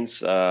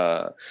clients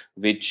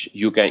which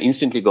you can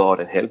instantly go out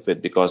and help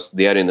with, because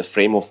they are in the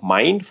frame of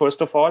mind,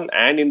 first of all,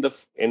 and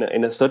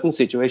in a certain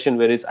situation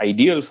where it's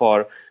ideal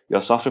for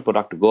your software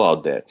product to go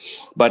out there.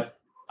 But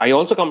I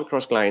also come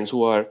across clients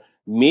who are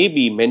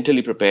maybe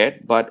mentally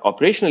prepared, but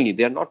operationally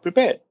they are not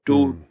prepared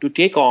to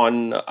take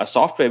on a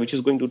software which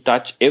is going to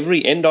touch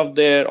every end of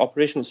their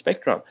operational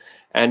spectrum.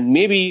 And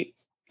maybe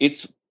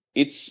it's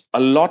a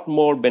lot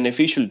more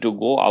beneficial to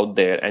go out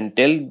there and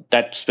tell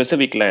that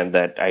specific client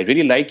that I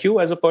really like you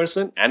as a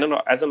person and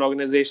as an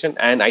organization.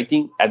 And I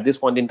think at this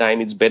point in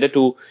time, it's better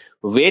to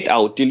wait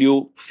out till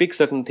you fix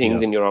certain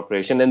things in your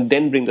operation and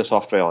then bring the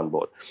software on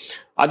board.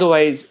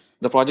 Otherwise,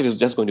 the project is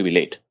just going to be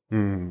late.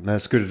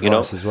 That's good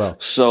advice as well.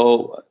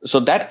 So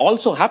that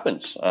also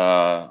happens.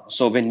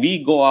 So when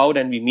we go out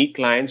and we meet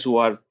clients who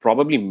are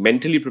probably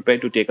mentally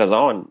prepared to take us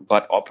on,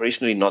 but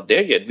operationally not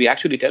there yet, we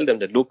actually tell them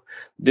that, look,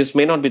 this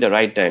may not be the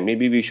right time.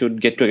 Maybe we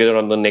should get together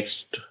on the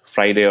next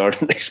Friday or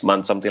next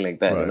month, something like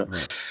that. Right,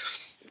 right.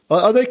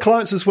 Are they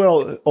clients as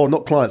well, or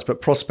not clients, but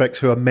prospects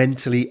who are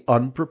mentally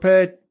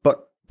unprepared,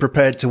 but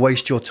prepared to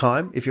waste your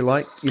time, if you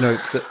like?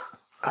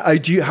 How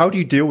do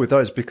you deal with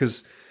those?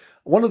 Because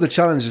one of the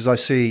challenges I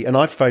see, and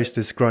I faced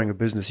this growing a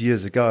business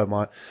years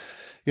ago,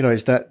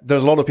 is that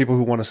there's a lot of people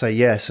who want to say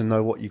yes and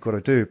know what you've got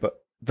to do.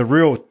 But the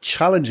real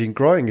challenge in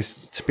growing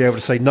is to be able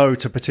to say no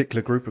to a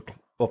particular group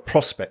of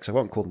prospects. I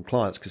won't call them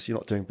clients because you're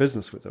not doing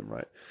business with them,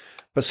 right?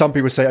 But some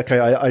people say, okay,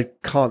 I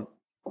can't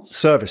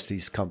service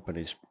these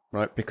companies,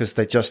 right? Because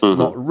they're just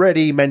not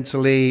ready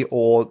mentally,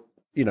 or,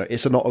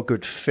 it's not a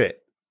good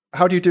fit.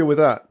 How do you deal with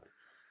that?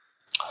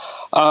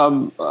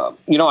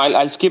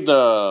 I'll skip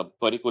the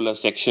particular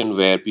section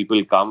where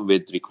people come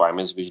with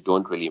requirements which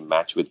don't really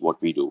match with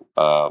what we do.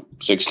 So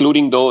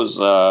excluding those,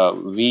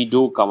 we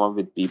do come up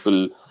with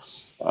people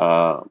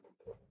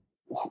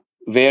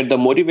where the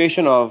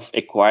motivation of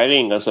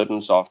acquiring a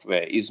certain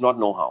software is not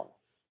know-how.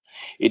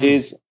 It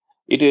is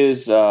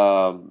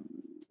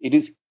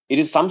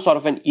some sort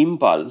of an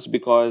impulse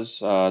because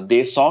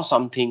they saw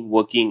something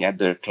working at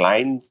their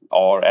client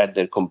or at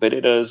their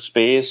competitor's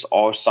space,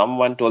 or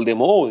someone told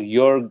them, "Oh,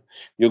 you're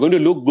going to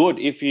look good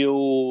if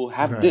you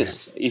have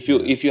this. If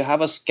you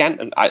have a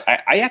scan."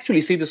 I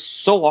actually see this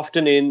so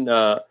often in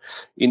the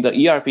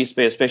ERP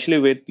space, especially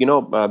with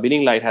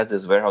Billing Light has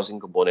this warehousing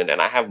component,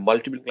 and I have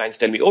multiple clients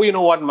tell me, "Oh, you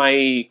know what?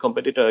 My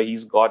competitor,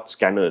 he's got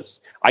scanners.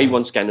 I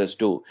want scanners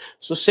too."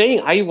 So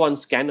saying I want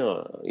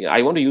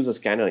to use a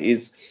scanner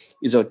is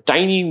a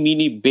tiny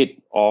mini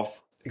bit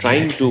of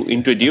trying to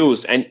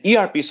introduce an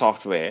ERP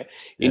software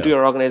into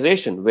your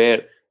organization,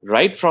 where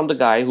right from the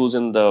guy who's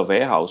in the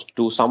warehouse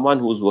to someone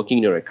who's working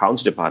in your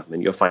accounts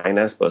department, your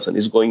finance person,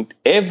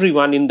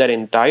 everyone in that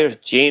entire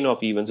chain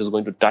of events is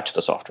going to touch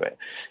the software,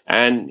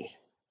 and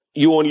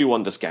you only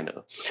want the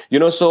scanner.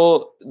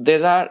 So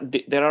there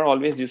are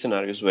always these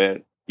scenarios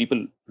where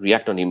people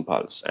react on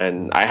impulse,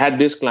 and I had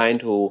this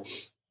client who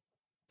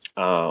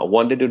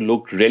wanted to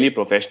look really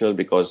professional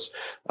because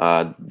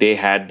they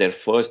had their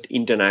first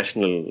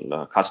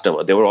international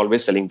customer. They were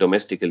always selling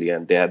domestically,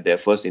 and they had their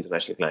first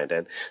international client,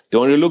 and they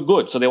wanted to look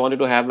good. So they wanted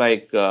to have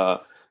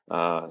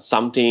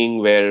something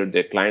where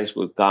their clients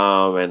would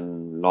come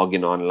and log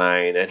in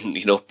online and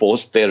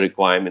post their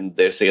requirement,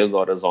 their sales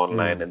orders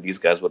online, and these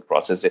guys would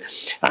process it.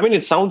 I mean,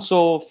 it sounds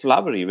so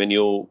flowery when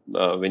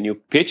you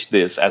pitch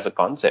this as a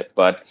concept,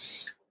 but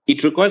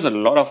it requires a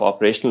lot of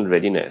operational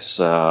readiness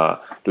to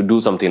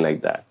do something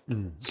like that.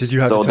 Did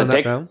you have to turn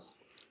that down?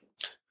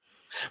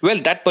 Well,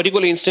 that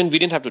particular instant, we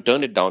didn't have to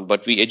turn it down,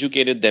 but we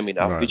educated them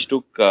enough, which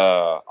took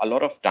a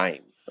lot of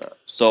time.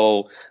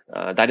 So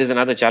that is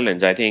another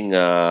challenge. I think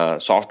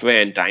software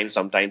and time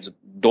sometimes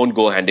don't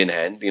go hand in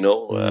hand.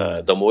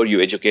 The more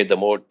you educate, the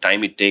more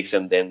time it takes,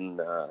 and then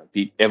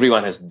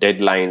everyone has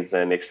deadlines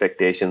and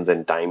expectations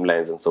and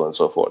timelines and so on and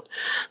so forth.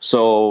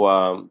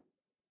 So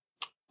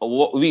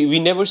we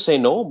never say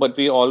no, but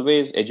we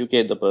always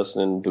educate the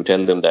person to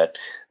tell them that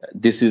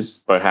this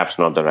is perhaps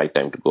not the right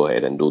time to go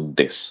ahead and do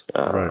this.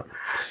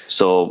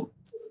 So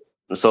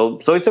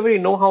it's a very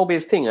know-how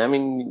based thing. I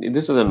mean,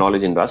 this is a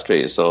knowledge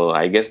industry, so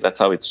I guess that's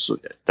how it's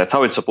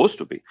supposed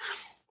to be.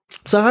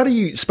 So how do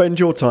you spend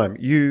your time?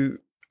 You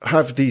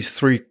have these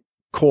three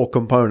core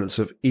components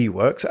of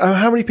eWorks.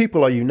 How many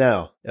people are you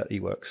now at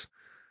eWorks?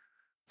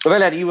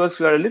 Well, at eWorks,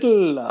 we are a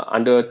little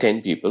under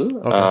 10 people.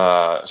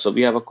 Okay. So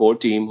we have a core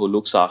team who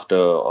looks after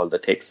all the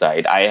tech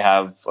side. I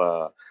have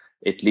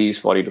at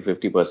least 40 to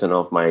 50%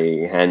 of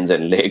my hands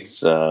and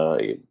legs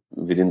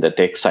within the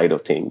tech side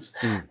of things.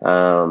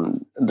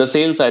 The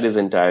sales side is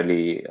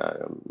entirely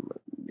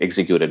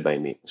executed by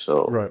me.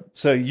 So right.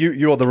 So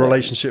you're the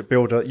relationship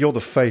builder. You're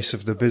the face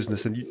of the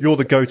business, and you're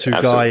the go-to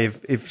guy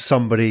if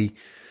somebody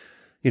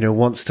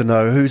wants to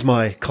know who's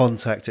my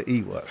contact at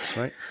eWorks,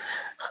 right?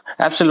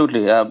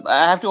 Absolutely.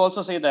 I have to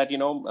also say that,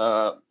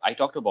 I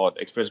talked about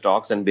Express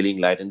Docs and Billing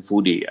Light and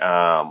Foodie.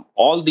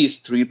 All these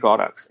three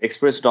products,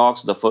 Express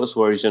Docs, the first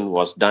version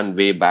was done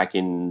way back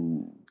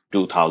in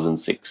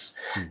 2006.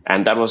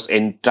 And that was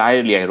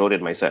entirely, I wrote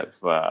it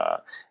myself.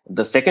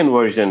 The second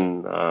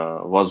version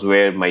was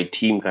where my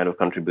team kind of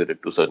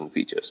contributed to certain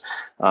features.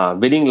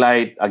 Billing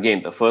Light,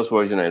 again, the first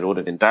version, I wrote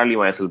it entirely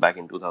myself back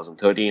in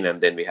 2013.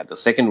 And then we had the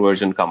second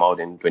version come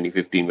out in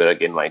 2015, where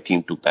again, my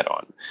team took that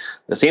on.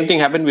 The same thing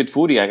happened with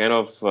Foodie. I kind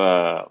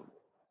of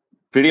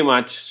pretty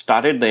much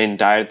started the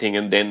entire thing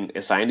and then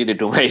assigned it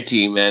to my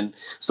team. And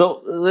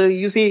so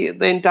you see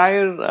the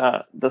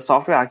entire, the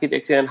software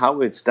architecture and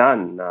how it's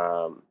done,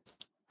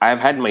 I've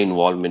had my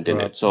involvement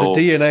in it. So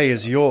the DNA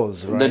is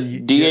yours, right?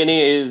 The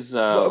DNA is.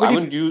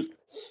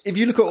 If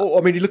you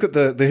look at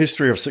the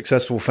history of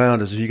successful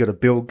founders, if you go to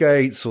Bill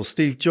Gates or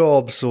Steve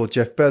Jobs or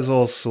Jeff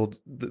Bezos or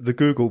the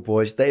Google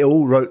boys, they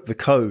all wrote the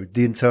code.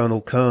 The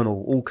internal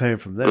kernel all came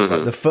from them.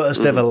 Right? The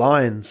first ever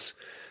lines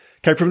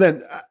came from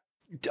them.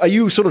 are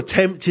you sort of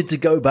tempted to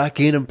go back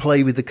in and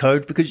play with the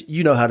code because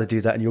you know how to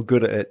do that and you're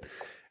good at it?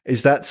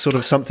 Is that sort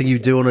of something you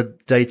do on a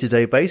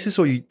day-to-day basis,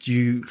 or do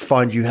you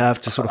find you have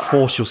to sort of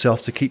force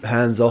yourself to keep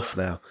hands off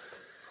now?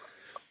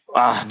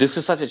 This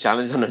is such a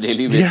challenge on a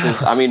daily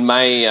basis. Yeah. I mean,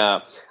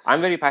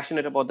 I'm very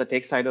passionate about the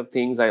tech side of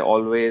things. I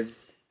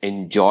always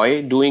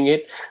enjoy doing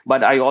it,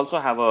 but I also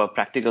have a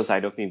practical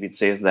side of me which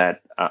says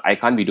that I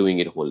can't be doing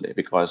it whole day,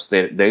 because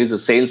there is a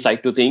sales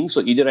side to things. So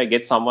either I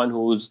get someone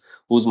who's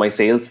my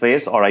sales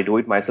face, or I do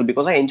it myself,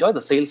 because I enjoy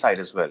the sales side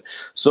as well.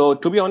 So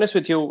to be honest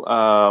with you,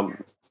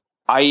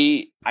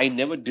 I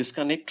never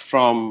disconnect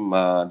from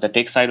the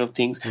tech side of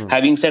things.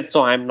 Having said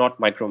so, I'm not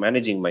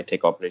micromanaging my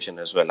tech operation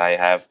as well.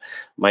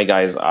 My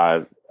guys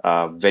are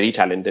very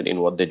talented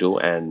in what they do,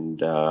 and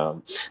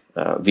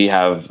we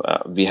have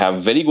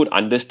very good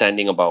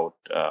understanding about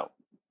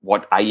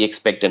what I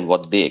expect and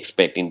what they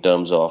expect in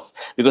terms of,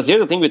 because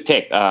here's the thing with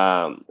tech,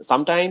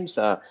 sometimes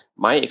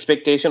my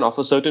expectation of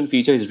a certain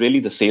feature is really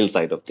the sales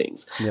side of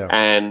things. Yeah.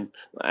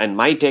 And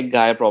my tech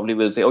guy probably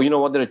will say, oh, you know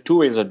what, there are two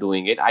ways of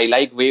doing it. I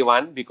like way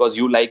one because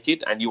you like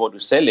it and you want to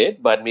sell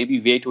it, but maybe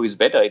way two is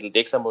better. It'll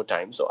take some more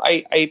time. So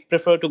I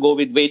prefer to go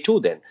with way two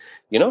then,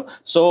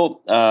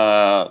 So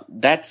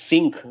that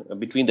sync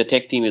between the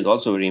tech team is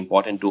also very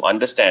important to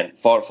understand,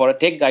 for a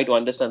tech guy to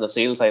understand the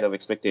sales side of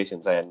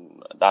expectations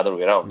and the other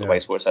way around, the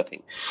vice versa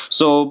thing.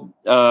 So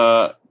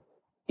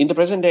in the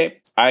present day,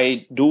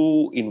 I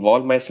do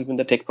involve myself in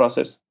the tech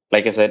process.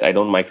 Like I said, I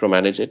don't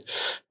micromanage it.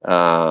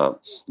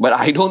 But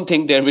I don't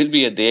think there will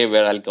be a day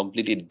where I'll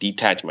completely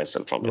detach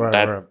myself from it.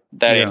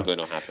 That ain't going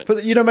to happen.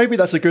 But, maybe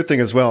that's a good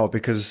thing as well,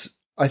 because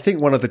I think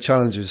one of the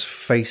challenges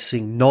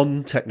facing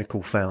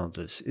non-technical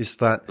founders is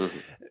that,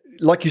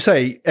 like you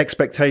say,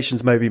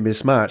 expectations may be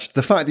mismatched.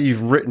 The fact that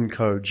you've written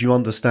code, you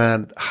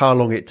understand how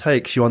long it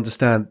takes, you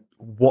understand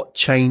what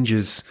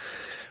changes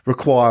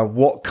require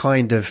what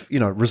kind of,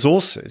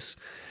 resources.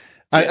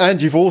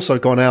 And you've also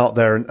gone out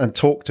there and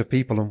talked to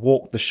people and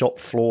walked the shop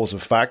floors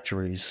of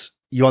factories.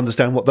 You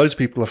understand what those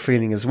people are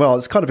feeling as well.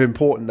 It's kind of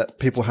important that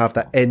people have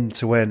that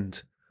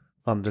end-to-end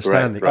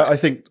understanding. Right. I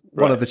think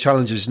one of the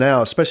challenges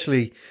now,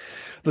 especially,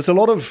 there's a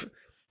lot of,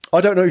 I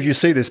don't know if you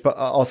see this, but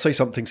I'll say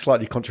something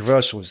slightly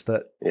controversial, is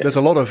that there's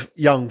a lot of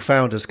young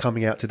founders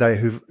coming out today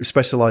who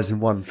specialize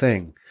in one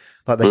thing.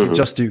 Like they can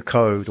just do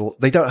code, or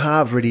they don't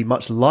have really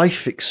much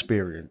life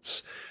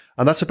experience.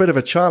 And that's a bit of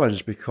a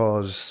challenge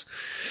because,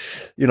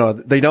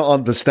 they don't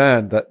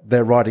understand that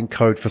they're writing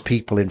code for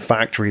people in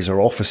factories or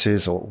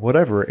offices or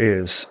whatever it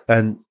is.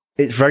 And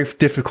it's very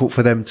difficult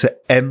for them to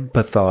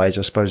empathize,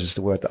 I suppose is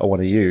the word that I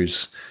want to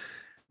use,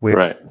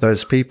 with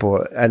those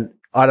people. And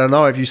I don't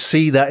know if you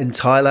see that in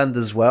Thailand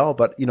as well,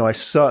 but, I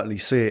certainly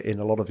see it in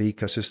a lot of the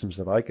ecosystems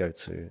that I go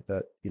to,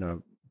 that,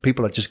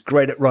 people are just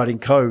great at writing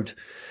code.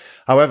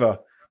 However,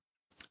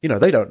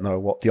 they don't know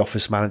what the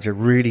office manager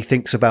really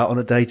thinks about on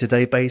a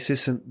day-to-day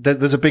basis. And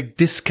there's a big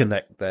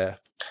disconnect there.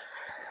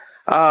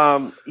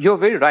 You're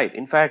very right.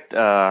 In fact,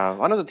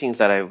 one of the things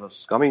that I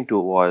was coming to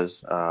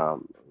was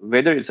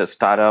whether it's a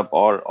startup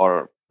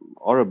or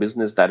a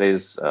business that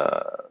is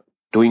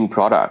doing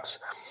products,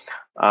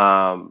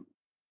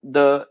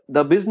 the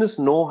business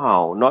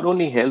know-how not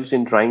only helps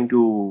in trying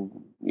to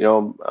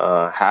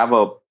have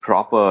a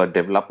proper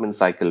development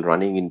cycle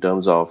running in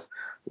terms of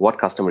what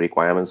customer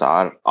requirements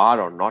are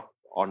or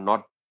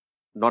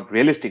not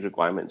realistic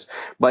requirements,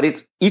 but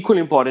it's equally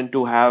important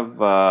to have,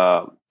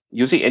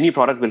 any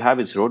product will have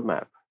its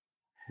roadmap.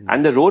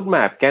 And the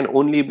roadmap can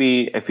only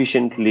be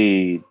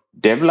efficiently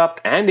developed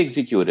and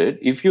executed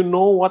if you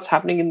know what's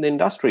happening in the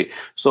industry.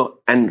 So,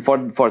 and for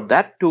you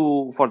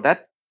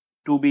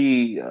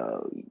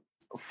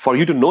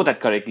to know that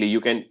correctly,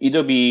 you can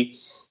either be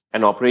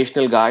an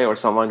operational guy or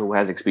someone who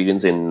has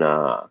experience in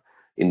the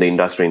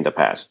industry in the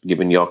past,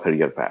 given your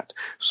career path.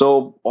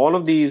 So all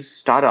of these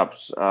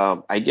startups,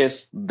 I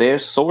guess their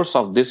source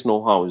of this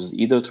know-how is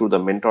either through the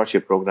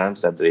mentorship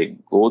programs that they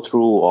go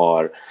through,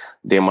 or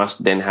they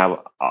must then have,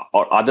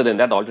 or other than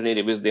that, the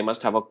alternative is they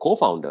must have a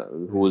co-founder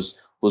who's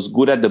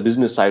good at the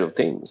business side of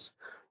things,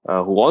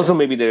 who also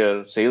may be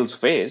their sales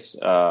face,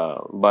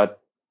 but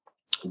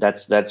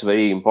that's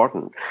very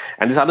important.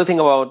 And this other thing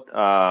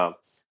about,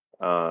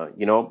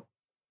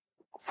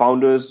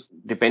 founders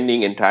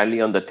depending entirely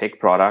on the tech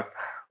product,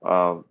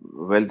 well,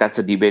 that's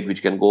a debate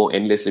which can go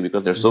endlessly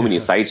because there's so many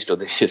sides to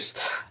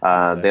this.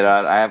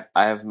 I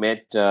have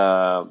met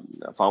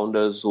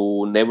founders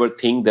who never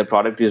think their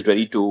product is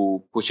ready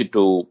to push it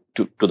to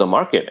the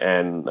market,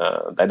 and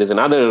that is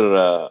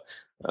another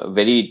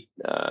very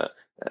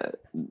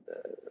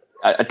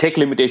a tech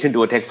limitation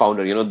to a tech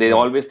founder. They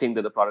always think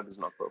that the product is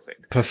not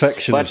perfect.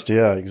 Perfectionist,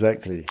 yeah,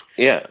 exactly.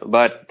 Yeah,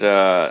 but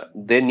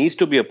there needs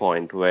to be a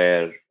point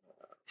where,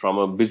 from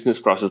a business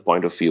process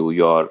point of view,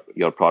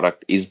 your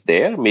product is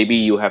there. Maybe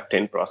you have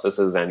 10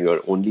 processes and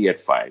you're only at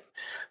 5.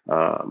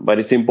 But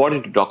it's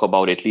important to talk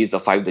about at least the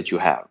 5 that you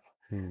have.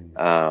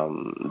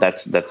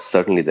 That's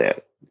certainly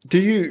there.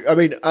 Do you,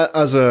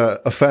 as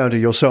a founder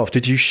yourself,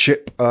 did you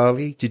ship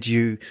early? Did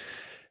you,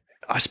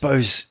 I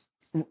suppose,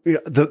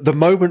 the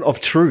moment of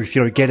truth,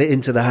 get it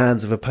into the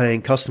hands of a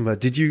paying customer.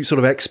 Did you sort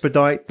of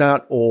expedite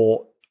that,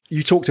 or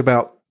you talked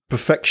about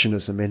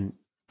perfectionism in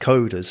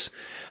coders?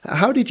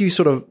 How did you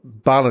sort of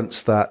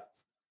balance that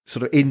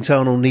sort of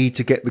internal need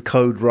to get the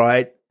code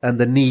right and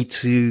the need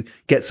to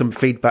get some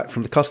feedback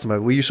from the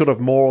customer? Were you sort of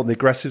more on the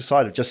aggressive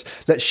side of just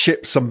let's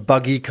ship some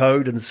buggy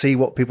code and see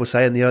what people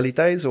say in the early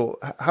days? Or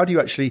how do you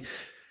actually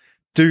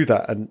do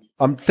that? And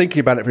I'm thinking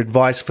about it for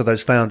advice for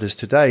those founders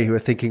today who are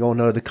thinking, oh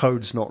no, the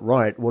code's not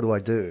right. What do I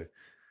do?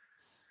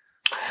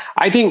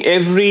 I think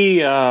every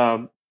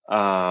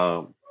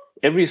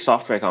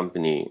software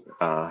company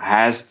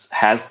has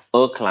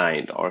a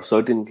client or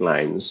certain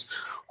clients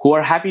who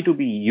are happy to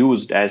be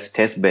used as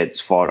test beds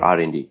for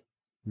R&D.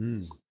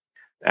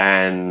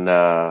 And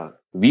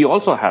we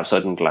also have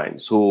certain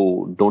clients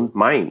who don't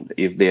mind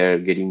if they are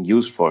getting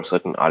used for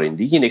certain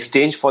R&D in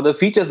exchange for the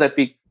features that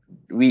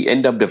we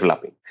end up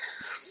developing.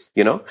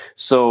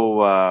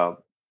 So.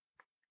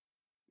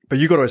 But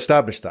you got to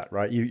establish that,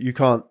 right? You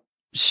can't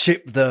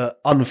ship the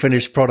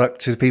unfinished product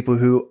to people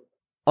who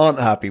aren't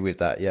happy with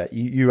that yet.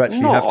 You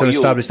actually have to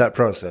establish that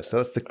process.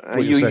 So that's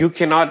you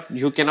cannot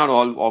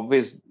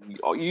always.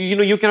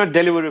 You cannot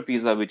deliver a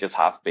pizza which is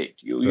half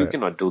baked. You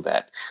cannot do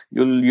that.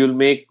 You'll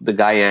make the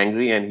guy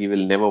angry and he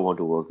will never want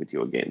to work with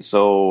you again.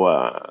 So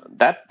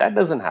that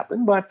doesn't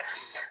happen. But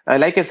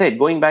like I said,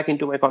 going back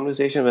into my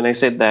conversation when I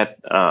said that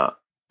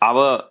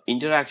our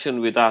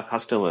interaction with our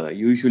customer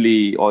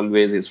usually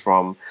always is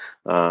from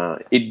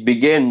it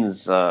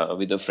begins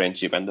with a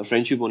friendship, and the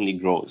friendship only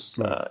grows.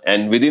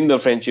 And within the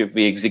friendship,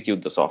 we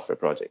execute the software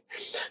project.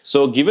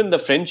 So given the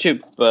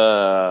friendship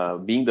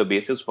being the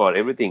basis for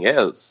everything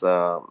else,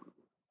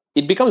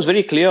 it becomes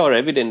very clear or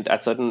evident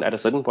at a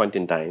certain point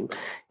in time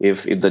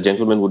if the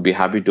gentleman would be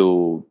happy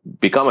to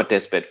become a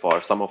test bed for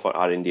some of our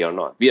R&D or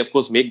not. We, of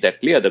course, make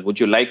that clear that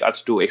would you like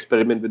us to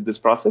experiment with this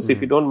process?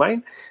 If you don't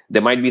mind,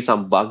 there might be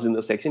some bugs in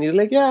the section. He's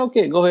like, yeah,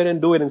 okay, go ahead and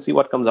do it and see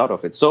what comes out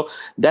of it. So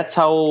that's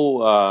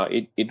how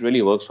it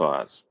really works for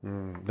us.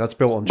 That's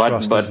built on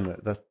trust, isn't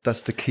it?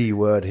 That's the key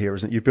word here,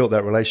 isn't it? You built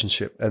that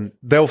relationship, and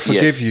they'll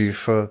forgive you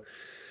for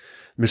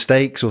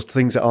mistakes or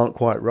things that aren't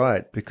quite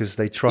right because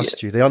they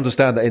trust you. They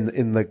understand that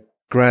in the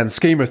grand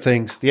scheme of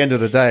things, at the end of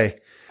the day,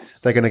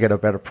 they're going to get a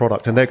better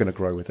product and they're going to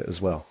grow with it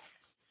as well.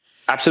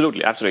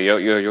 Absolutely.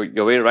 You're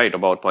very right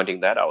about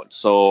pointing that out.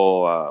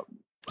 So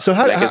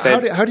how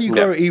do you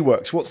grow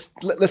eWorks?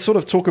 Let's sort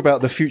of talk about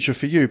the future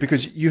for you,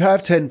 because you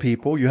have 10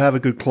 people, you have a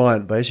good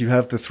client base, you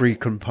have the 3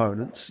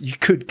 components. You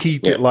could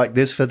keep it like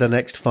this for the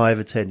next 5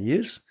 or 10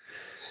 years.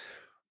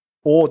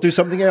 Or do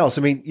something else.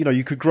 I mean,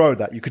 you could grow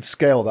that. You could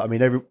scale that. I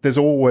mean, there's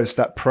always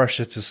that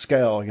pressure to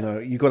scale.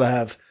 You've got to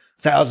have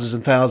thousands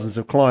and thousands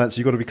of clients.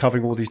 You've got to be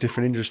covering all these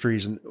different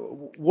industries. And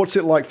what's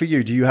it like for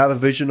you? Do you have a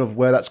vision of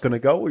where that's going to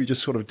go, or are you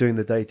just sort of doing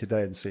the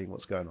day-to-day and seeing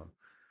what's going on?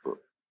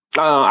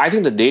 I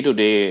think the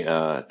day-to-day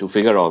to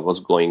figure out what's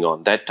going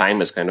on, that time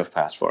has kind of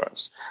passed for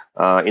us.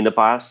 In the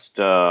past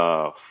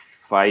 5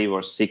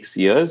 or 6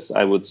 years,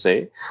 I would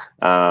say,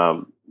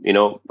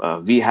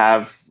 we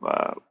have...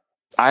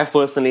 I've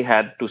personally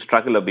had to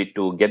struggle a bit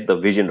to get the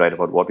vision right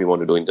about what we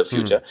want to do in the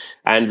future.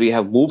 And we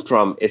have moved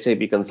from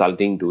SAP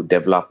consulting to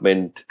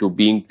development to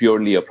being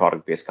purely a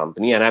product-based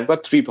company. And I've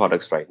got 3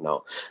 products right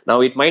now.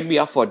 Now, it might be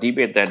up for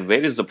debate that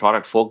where is the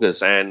product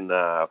focus? And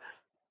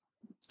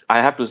I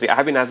have to say, I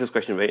have been asked this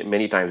question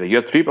many times. You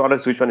have 3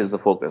 products, which one is the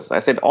focus? I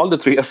said all the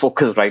 3 are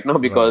focused right now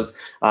because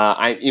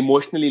I'm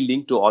emotionally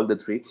linked to all the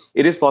 3.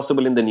 It is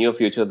possible in the near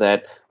future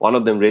that one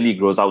of them really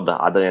grows out the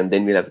other, and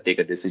then we'll have to take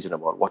a decision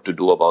about what to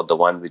do about the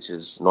one which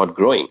is not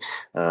growing.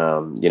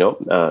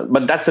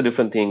 But that's a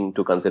different thing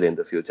to consider in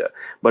the future.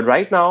 But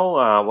right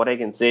now, what I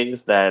can say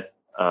is that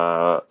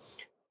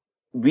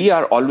we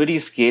are already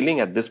scaling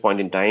at this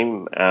point in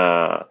time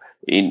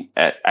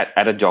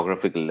at a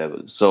geographical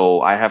level.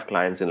 So I have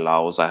clients in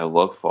Laos. I have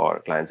worked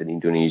for clients in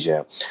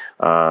Indonesia.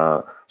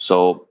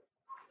 So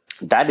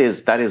that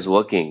is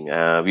working.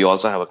 We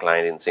also have a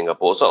client in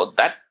Singapore. So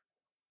that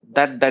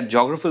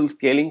geographical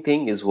scaling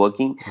thing is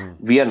working.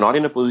 We are not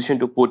in a position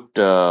to put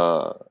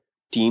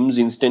teams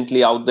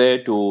instantly out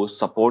there to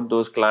support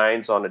those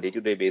clients on a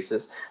day-to-day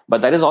basis.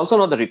 But that is also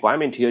not the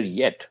requirement here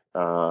yet.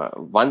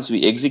 Once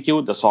we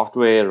execute, the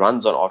software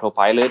runs on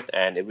autopilot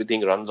and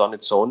everything runs on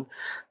its own.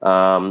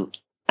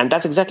 And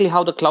that's exactly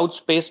how the cloud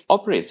space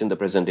operates in the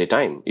present day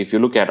time. If you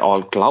look at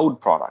all cloud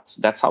products,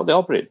 that's how they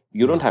operate.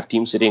 You don't have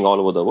teams sitting all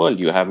over the world.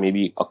 You have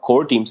maybe a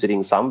core team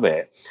sitting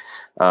somewhere.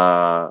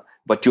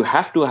 But you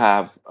have to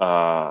have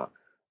a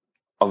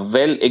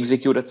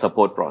well-executed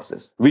support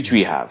process, which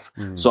we have.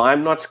 So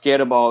I'm not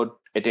scared about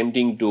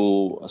attempting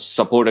to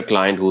support a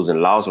client who's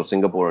in Laos or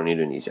Singapore or in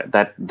Indonesia.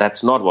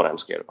 That's not what I'm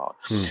scared about.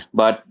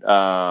 But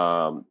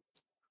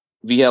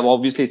we have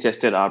obviously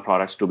tested our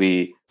products to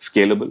be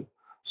scalable.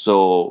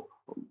 So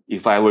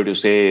if I were to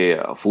say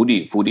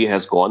Foodie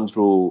has gone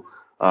through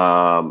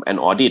an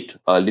audit,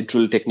 a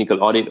literal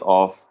technical audit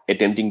of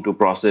attempting to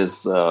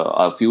process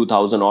a few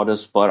thousand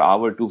orders per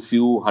hour to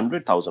few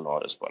 100,000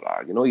 orders per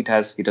hour. It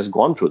has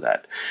gone through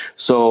that.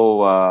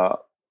 So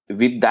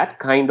with that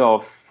kind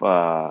of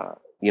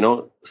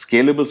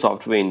scalable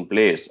software in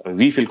place,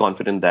 we feel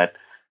confident that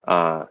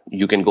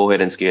you can go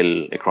ahead and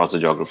scale across the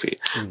geography.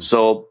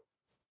 So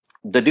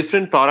the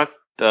different product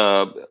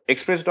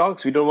Express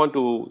Docs, we don't want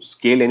to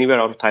scale anywhere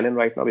out of Thailand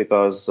right now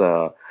because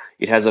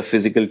it has a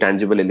physical,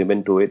 tangible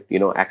element to it,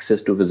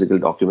 access to physical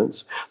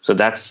documents. So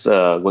that's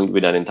going to be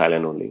done in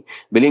Thailand only.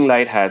 Billing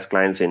Light has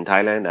clients in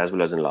Thailand as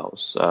well as in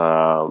Laos.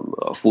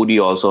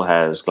 Foodie also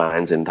has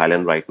clients in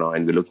Thailand right now,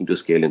 and we're looking to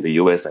scale in the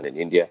US and in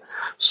India.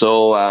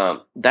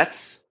 So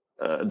that's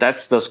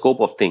the scope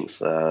of things,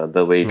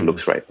 the way it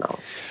looks right now.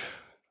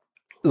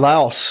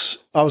 Laos,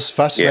 I was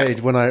fascinated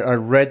when I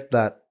read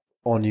that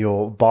on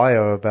your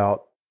bio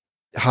about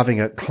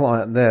having a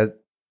client there.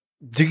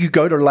 Do you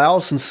go to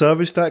Laos and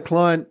service that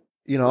client?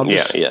 Tell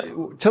us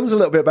a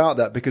little bit about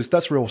that, because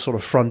that's real sort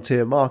of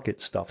frontier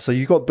market stuff. So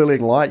you got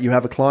Billing Light, you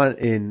have a client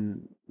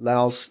in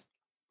Laos.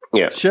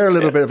 Yeah. Share a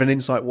little bit of an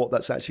insight what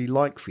that's actually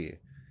like for you.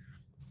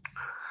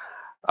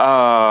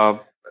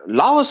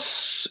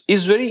 Laos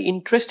is very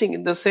interesting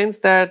in the sense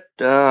that,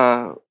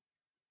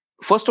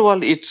 first of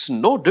all, it's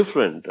no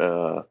different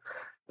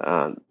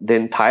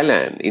than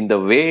Thailand in the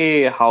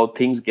way how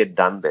things get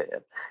done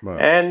there. Right.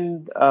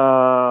 And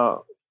I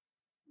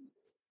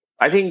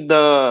think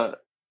the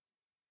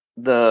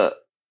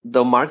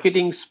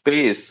marketing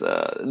space,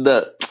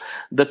 the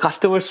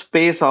customer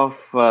space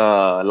of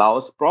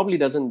Laos probably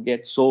doesn't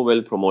get so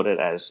well promoted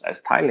as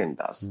Thailand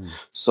does.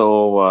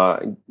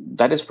 So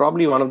that is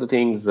probably one of the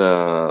things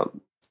that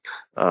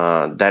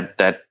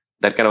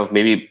kind of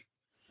maybe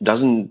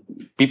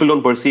people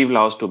don't perceive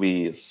Laos to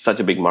be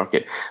such a big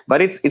market,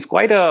 but it's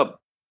quite a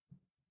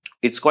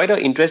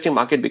interesting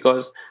market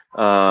because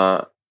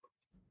the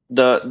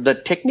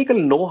technical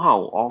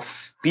know-how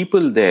of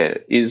people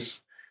there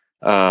is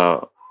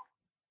they're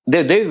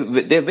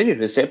very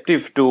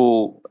receptive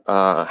to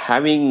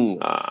having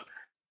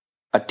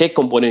a tech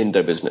component in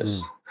their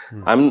business.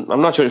 I'm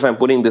not sure if I'm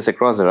putting this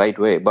across the right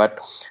way, but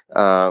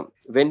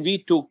when we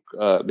took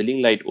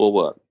Billing Light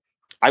over,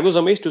 I was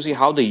amazed to see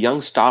how the young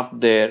staff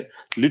there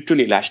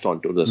literally lashed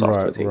onto the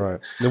software thing.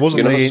 Right. There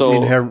wasn't any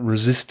inherent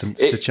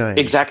resistance to change.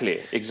 Exactly.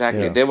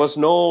 Yeah. There was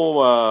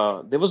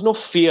no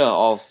fear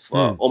of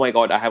oh my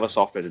God, I have a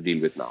software to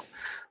deal with now.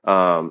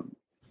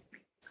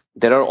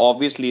 There are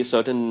obviously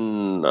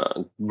certain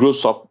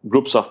groups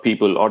of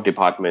people or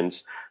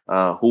departments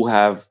who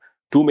have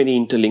too many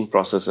interlinked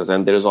processes,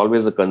 and there is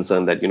always a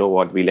concern that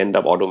we'll end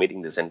up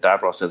automating this entire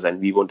process and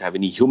we won't have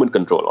any human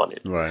control on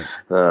it. Right.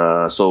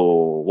 So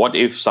what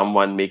if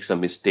someone makes a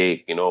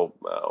mistake?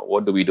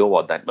 What do we do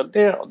about that? But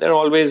they're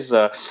always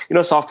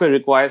software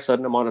requires a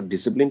certain amount of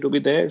discipline to be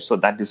there, so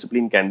that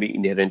discipline can be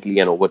inherently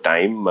and over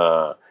time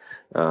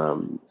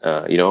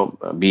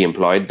be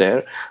employed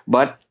there.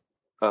 But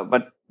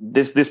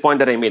this point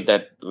that I made,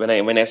 that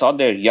when I saw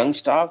their young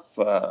staff,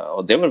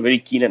 they were very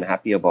keen and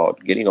happy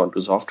about getting onto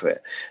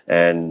software,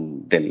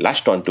 and they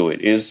lashed onto it,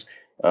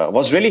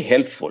 was really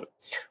helpful.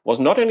 Was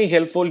not only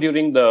helpful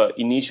during the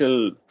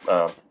initial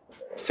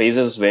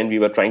phases when we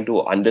were trying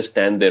to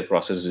understand their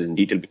processes in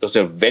detail, because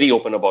they're very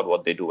open about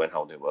what they do and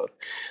how they work.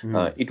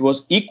 It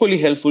was equally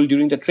helpful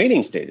during the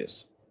training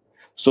stages.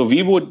 So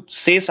we would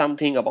say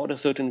something about a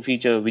certain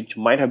feature which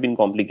might have been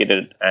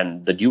complicated,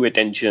 and the due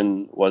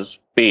attention was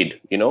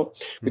paid,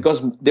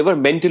 because they were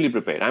mentally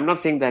prepared. I'm not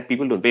saying that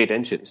people don't pay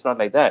attention. It's not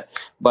like that.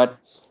 But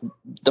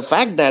the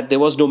fact that there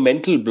was no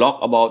mental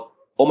block about,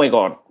 oh my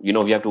God,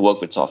 we have to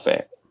work with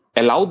software,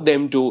 allowed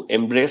them to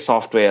embrace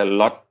software a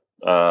lot.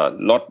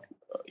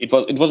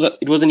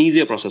 It was an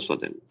easier process for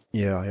them.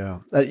 Yeah.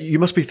 You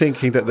must be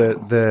thinking that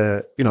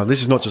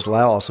this is not just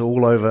Laos,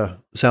 all over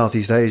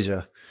Southeast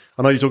Asia.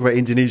 I know you talk about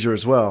Indonesia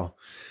as well.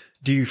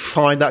 Do you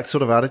find that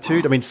sort of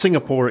attitude? I mean,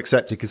 Singapore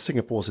accepted, because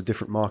Singapore's a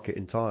different market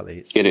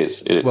entirely.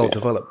 It's well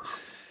developed.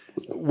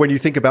 When you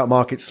think about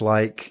markets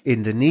like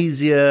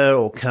Indonesia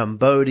or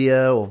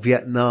Cambodia or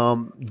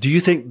Vietnam, do you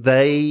think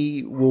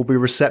they will be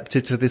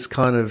receptive to this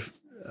kind of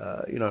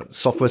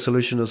software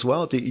solution as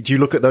well? Do you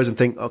look at those and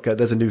think, okay,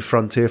 there's a new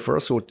frontier for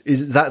us? Or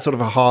is that sort of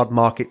a hard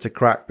market to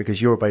crack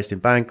because you're based in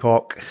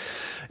Bangkok?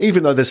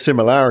 Even though there's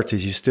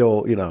similarities, you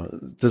still,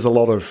 there's a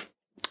lot of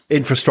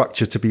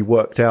infrastructure to be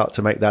worked out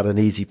to make that an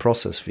easy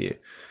process for you.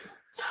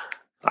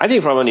 I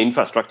think from an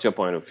infrastructure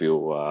point of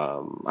view,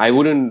 I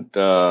wouldn't.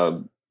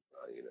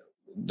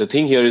 The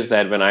thing here is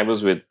that when I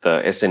was with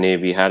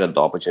SNA, we had the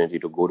opportunity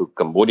to go to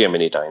Cambodia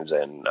many times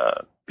and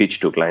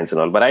pitch to clients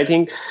and all. But I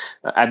think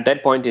at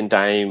that point in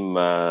time,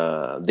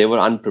 they were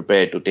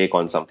unprepared to take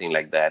on something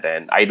like that.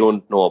 And I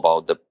don't know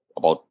about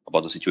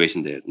the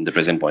situation there in the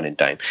present point in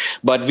time.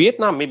 But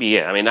Vietnam, maybe,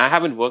 yeah. I mean, I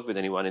haven't worked with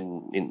anyone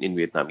in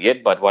Vietnam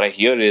yet, but what I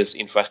hear is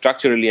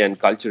infrastructurally and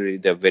culturally,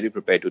 they're very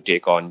prepared to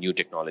take on new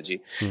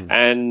technology.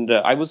 And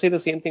I would say the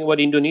same thing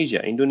about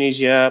Indonesia.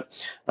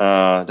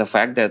 The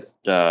fact that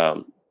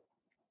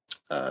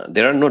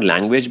there are no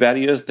language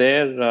barriers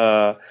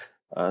there,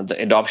 the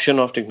adoption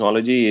of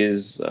technology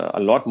is a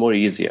lot more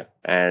easier.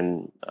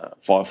 And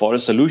for a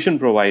solution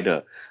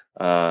provider,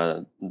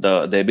 the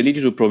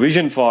ability to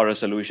provision for a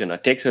solution, a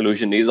tech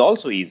solution, is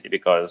also easy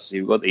because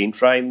you've got the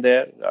infra in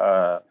there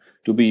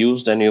to be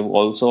used, and you've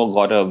also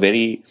got a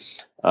very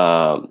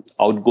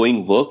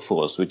outgoing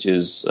workforce, which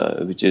is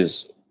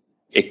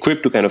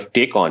equipped to kind of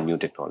take on new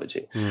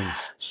technology.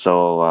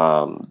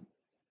 So.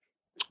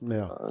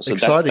 So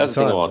exciting that's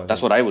times.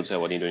 That's what I would say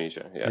about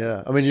Indonesia.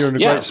 Yeah. I mean, you're in a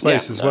great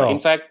space as well. In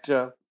fact,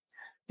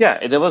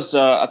 there was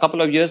a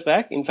couple of years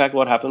back. In fact,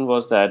 what happened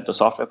was that the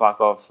Software Park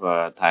of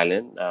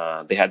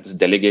Thailand, they had this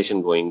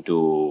delegation going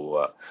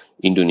to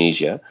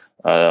Indonesia.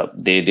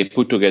 They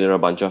put together a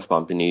bunch of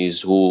companies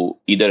who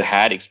either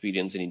had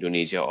experience in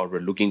Indonesia or were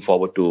looking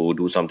forward to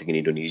do something in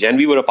Indonesia. And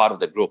we were a part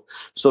of that group.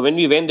 So when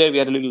we went there, we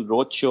had a little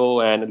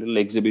roadshow and a little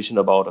exhibition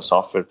about a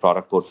software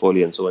product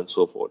portfolio and so on and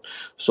so forth.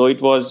 So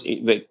it was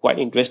quite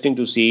interesting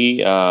to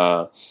see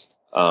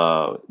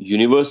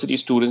university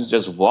students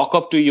just walk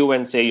up to you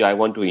and say, I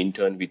want to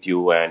intern with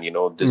you, and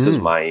this is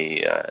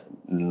my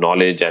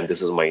knowledge and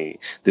this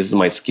is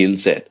my skill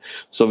set.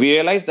 So we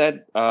realized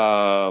that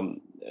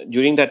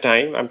during that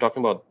time, I'm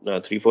talking about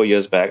 3-4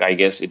 years back, I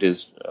guess it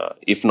is,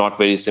 if not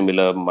very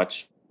similar,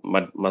 must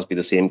be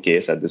the same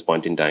case at this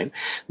point in time,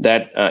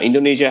 that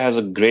Indonesia has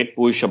a great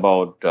push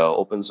about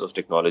open source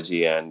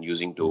technology and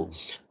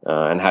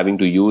and having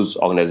to use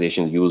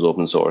organizations use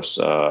open source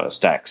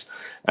stacks.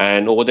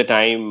 And over the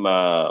time,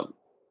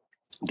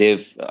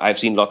 I've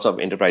seen lots of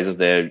enterprises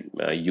there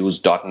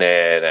use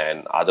 .NET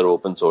and other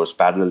open source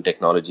parallel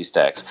technology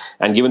stacks.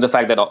 And given the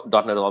fact that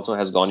 .NET also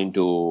has gone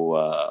into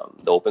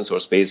the open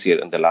source space here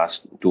in the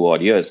last 2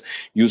 odd years,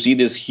 you see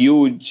this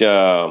huge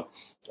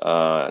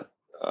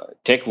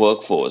tech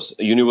workforce,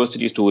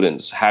 university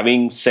students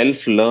having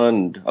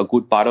self-learned a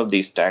good part of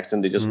these stacks,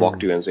 and they just walk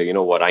to you and say,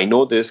 what, I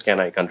know this,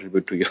 can I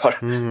contribute to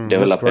your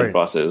development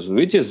process,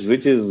 which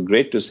is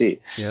great to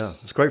see. Yeah,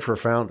 it's great for a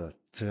founder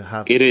to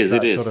have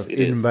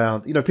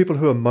inbound, people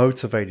who are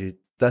motivated.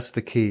 That's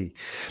the key.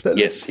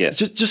 Yes.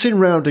 Just in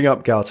rounding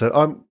up,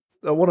 Gautam,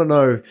 I want to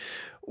know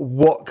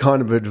what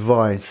kind of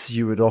advice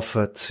you would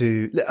offer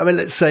to,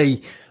 let's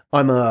say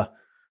I'm a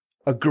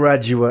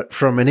graduate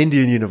from an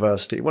Indian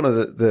university, one of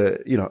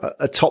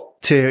a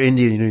top tier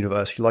Indian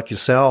university like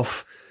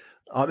yourself.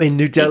 I'm in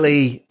New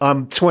Delhi.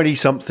 I'm 20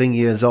 something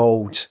years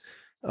old.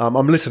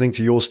 I'm listening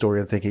to your story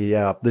and thinking,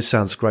 yeah, this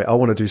sounds great. I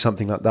want to do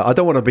something like that. I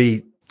don't want to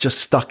be just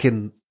stuck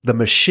in the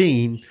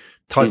machine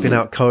typing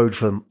out code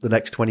for the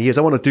next 20 years.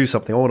 I want to do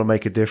something. I want to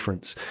make a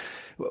difference.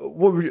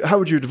 How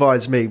would you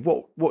advise me?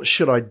 What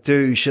should I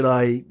do? Should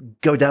I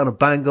go down to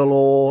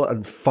Bangalore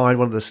and find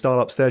one of the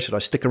startups there? Should I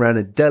stick around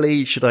in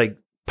Delhi? Should I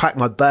pack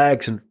my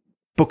bags and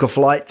book a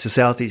flight to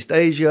Southeast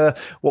Asia?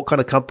 What kind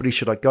of company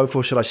should I go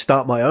for? Should I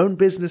start my own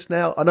business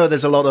now? I know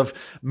there's a lot of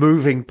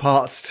moving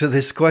parts to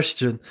this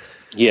question.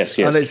 Yes.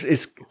 And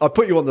I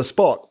put you on the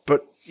spot,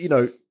 but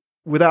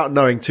without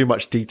knowing too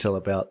much detail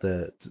about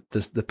the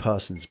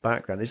person's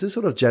background, is there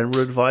sort of general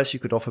advice you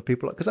could offer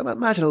people? Because I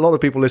imagine a lot of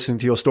people listening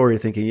to your story are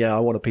thinking, yeah, I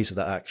want a piece of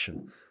that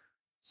action.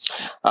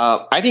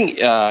 I think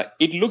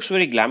it looks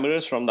very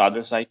glamorous from the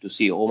other side to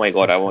see, oh my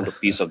God, I want a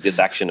piece of this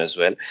action as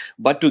well.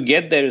 But to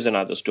get there is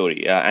another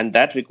story, and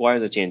that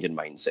requires a change in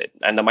mindset.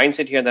 And the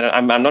mindset here that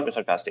I'm not being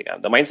sarcastic.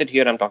 The mindset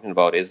here I'm talking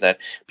about is that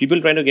people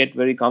trying to get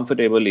very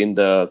comfortable in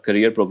the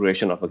career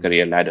progression of a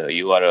career ladder.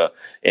 You are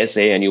a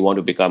SA and you want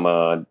to become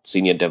a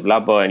senior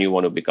developer, and you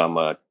want to become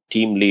a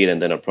team lead, and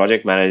then a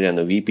project manager, and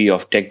a VP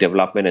of tech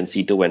development and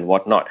C2 and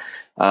whatnot.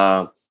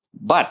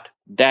 But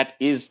that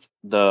is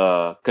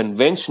the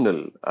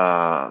conventional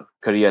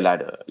career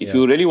ladder. If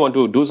you really want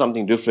to do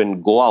something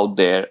different, go out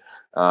there,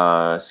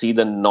 see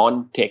the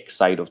non-tech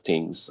side of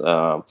things,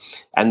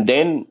 and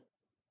then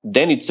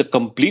it's a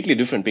completely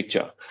different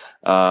picture.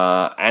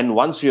 And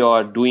once you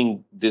are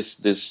doing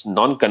this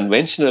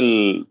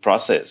non-conventional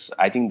process,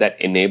 I think that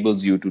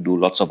enables you to do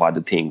lots of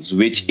other things,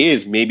 which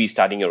is maybe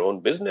starting your own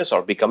business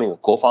or becoming a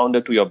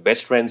co-founder to your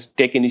best friend's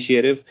tech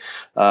initiative,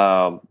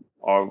 or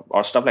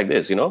stuff like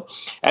this,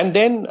 and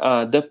then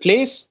the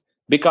place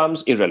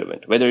becomes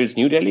irrelevant, whether it's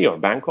New Delhi or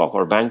Bangkok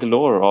or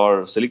Bangalore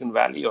or Silicon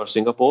Valley or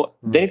Singapore.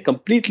 Then it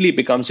completely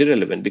becomes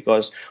irrelevant,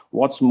 because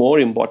what's more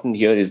important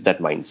here is that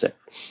mindset,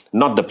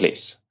 not the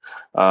place.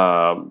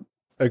 Agree.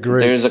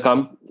 There's a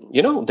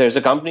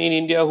company in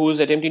India who is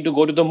attempting to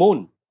go to the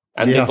moon,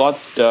 and they got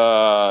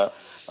the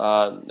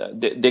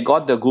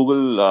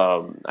Google,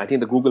 I think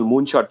the Google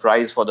Moonshot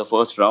Prize for the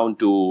first round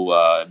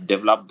to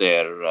develop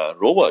their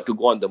rover to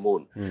go on the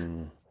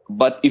moon.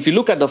 But if you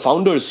look at the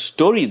founder's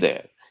story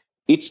there,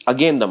 it's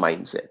again the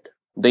mindset,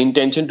 the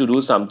intention to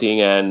do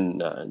something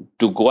and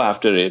to go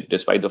after it,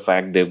 despite the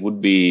fact there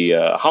would be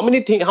how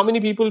many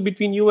people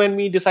between you and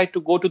me decide to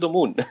go to the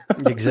moon?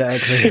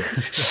 Exactly.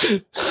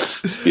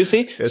 You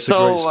see, it's a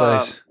great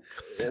space.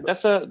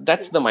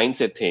 That's the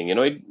mindset thing,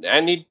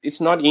 it's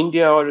not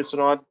India or it's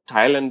not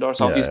Thailand or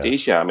Southeast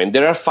Asia. I mean,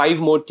 there are 5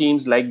 more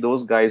teams like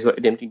those guys who are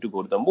attempting to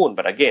go to the moon.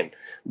 But again,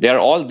 they are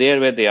all there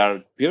where they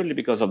are purely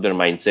because of their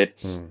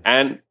mindset.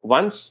 And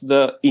once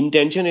the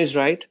intention is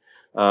right,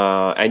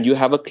 and you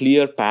have a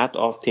clear path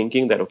of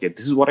thinking that, okay,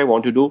 this is what I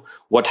want to do,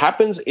 what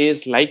happens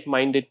is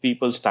like-minded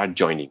people start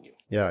joining you.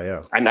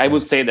 Yeah. And I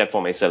would say that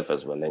for myself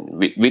as well. And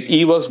with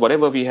eWorks,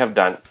 whatever we have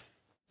done,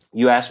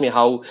 you asked me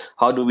how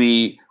do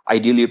we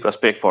ideally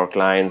prospect for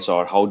clients,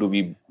 or how do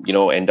we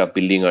end up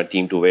building our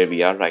team to where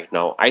we are right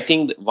now. I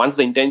think once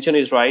the intention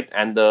is right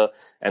and the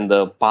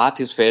path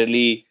is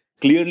fairly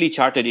clearly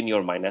charted in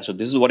your mind, so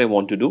this is what I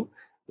want to do,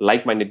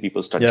 like-minded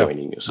people start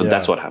joining you. So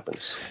that's what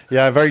happens.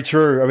 Yeah, very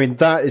true. I mean,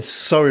 that is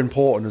so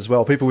important as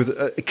well. People with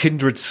a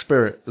kindred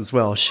spirit as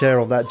well share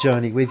on that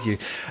journey with you.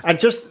 And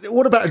just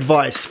what about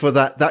advice for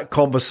that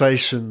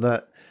conversation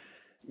that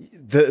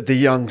the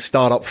young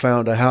startup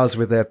founder has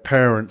with their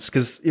parents?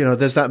 Because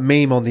there's that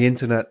meme on the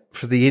internet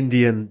for the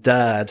Indian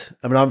dad.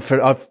 I mean,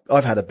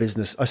 I've had a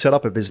business. I set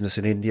up a business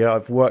in India.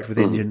 I've worked with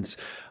Indians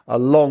a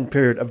long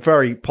period, a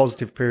very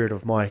positive period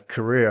of my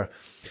career,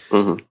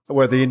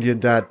 where the Indian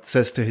dad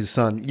says to his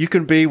son, "You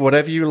can be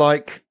whatever you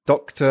like,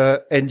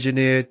 doctor,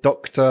 engineer,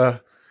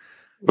 doctor."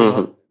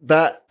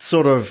 That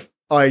sort of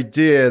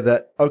idea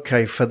that,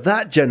 okay, for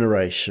that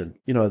generation,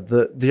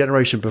 the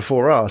generation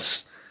before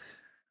us,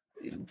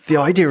 the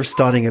idea of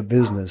starting a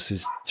business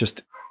is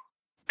just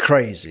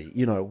crazy.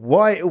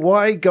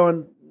 Why go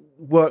and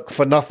work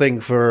for nothing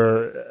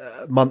for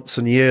months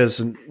and years,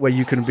 and where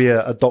you can be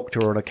a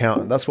doctor or an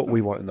accountant? That's what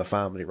we want in the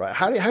family, right?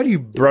 How do you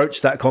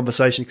broach that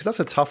conversation? Because that's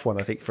a tough one,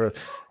 I think, for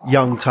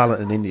young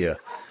talent in India.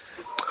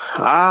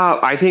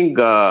 I think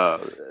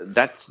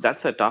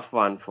that's a tough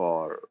one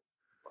for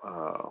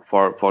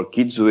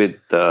kids with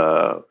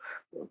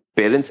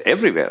parents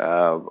everywhere.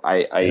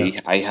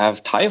 I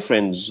have Thai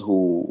friends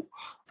who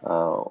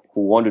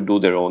want to do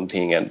their own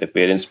thing, and the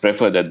parents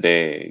prefer that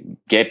they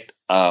get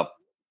a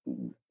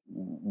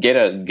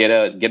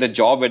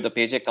job where the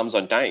paycheck comes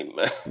on time.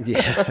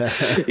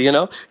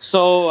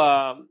 So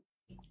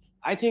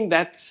I think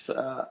that's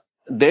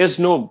there's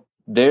no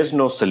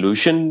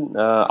solution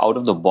out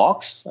of the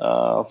box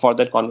for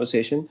that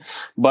conversation,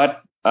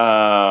 but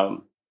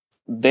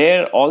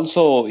there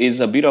also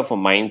is a bit of a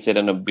mindset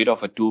and a bit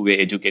of a two-way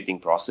educating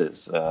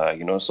process.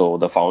 So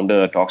the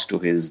founder talks to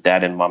his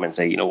dad and mom and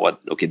say,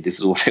 okay, this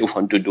is what I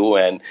want to do,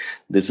 and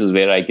this is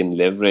where I can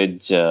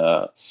leverage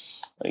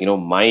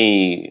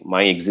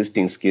my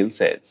existing skill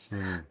sets.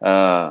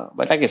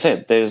 But like I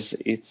said,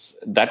 it's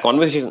that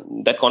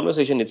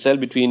conversation itself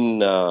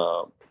between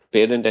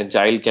parent and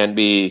child can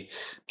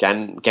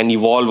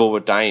evolve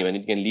over time, and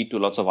it can lead to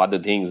lots of other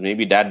things.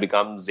 Maybe dad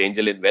becomes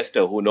angel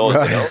investor, who knows?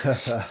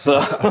 So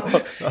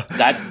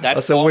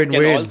that's a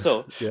win-win.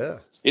 Also,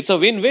 it's a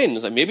win-win.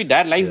 So maybe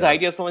dad likes the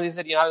idea. Someone he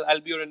said, I'll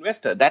be your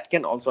investor. That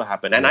can also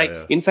happen. And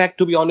in fact,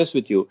 to be honest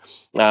with you,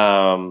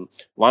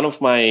 one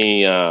of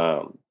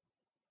my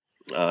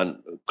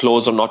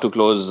close or not too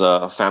close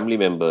family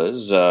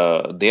members,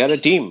 they are a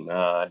team,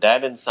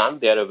 dad and son.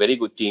 They are a very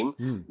good team.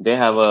 They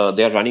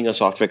are running a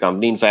software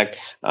company. In fact,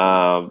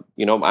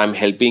 I'm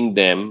helping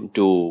them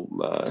to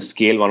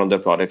scale one of their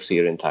products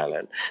here in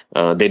Thailand.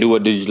 They do a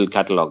digital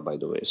catalog, by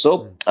the way.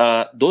 So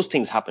those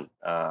things happen.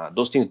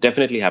 Those things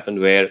definitely happen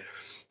where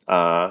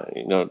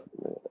the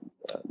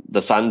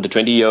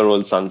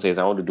 20-year-old son says,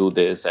 I want to do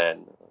this,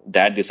 and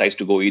dad decides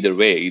to go either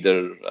way.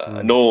 Either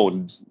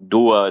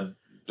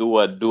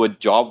do a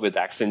job with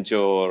Accenture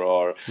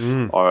or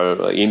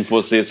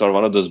Infosys or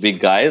one of those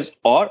big guys,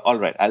 or all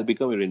right, I'll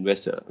become your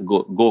investor.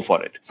 Go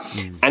for it.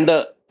 And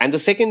the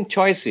second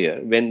choice here,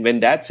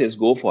 when dad says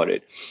go for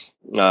it,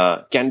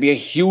 can be a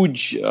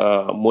huge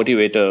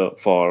motivator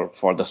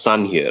for the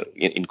son here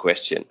in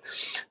question.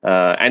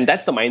 And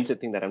that's the mindset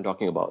thing that I'm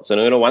talking about.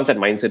 So once that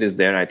mindset is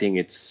there, I think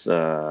it's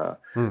that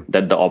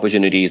the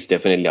opportunity is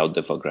definitely out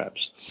there for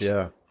grabs.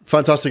 Yeah,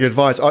 fantastic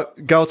advice,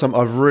 Gautam.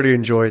 I've really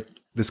enjoyed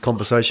this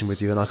conversation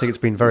with you, and I think it's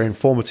been very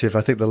informative.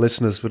 I think the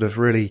listeners would have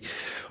really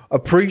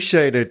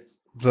appreciated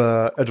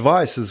the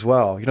advice as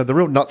well. The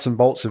real nuts and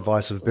bolts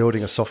advice of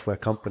building a software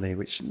company,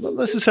 which not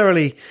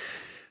necessarily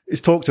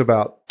is talked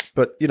about,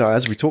 but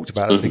as we talked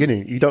about at the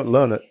beginning, you don't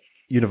learn at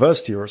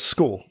university or at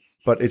school,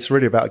 but it's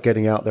really about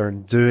getting out there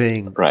and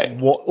doing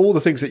all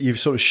the things that you've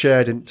sort of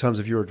shared in terms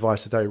of your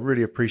advice today.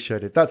 Really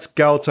appreciate it. That's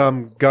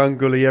Gautam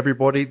Ganguly,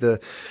 everybody, the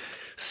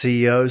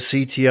CEO,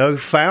 CTO,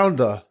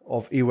 founder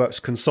of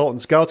eWorks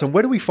Consultants. Gautam,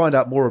 where do we find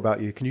out more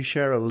about you? Can you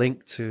share a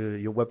link to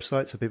your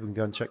website so people can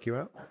go and check you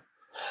out?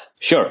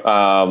 Sure.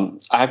 I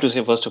have to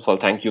say, first of all,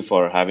 thank you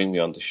for having me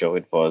on the show.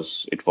 It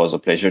was a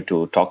pleasure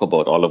to talk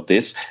about all of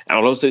this. And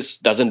all of this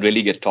doesn't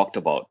really get talked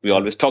about. We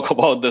always talk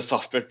about the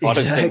software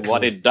product and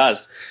what it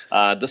does.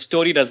 The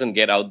story doesn't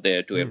get out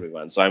there to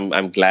everyone. So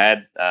I'm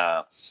glad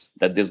that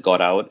this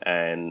got out,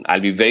 and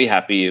I'll be very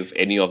happy if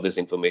any of this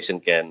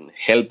information can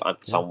help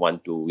someone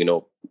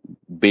to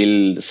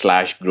build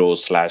 /grow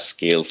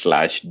 /scale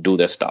 /do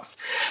their stuff.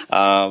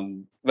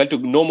 Well, to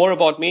know more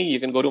about me, you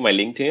can go to my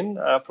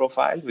LinkedIn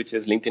profile, which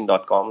is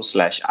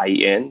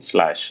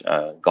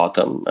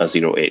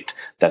linkedin.com/in/Gautam08.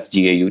 That's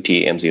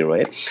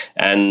GAUTAM08.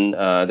 And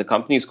the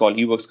company is called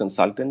eWorks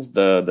Consultants.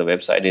 The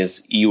website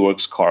is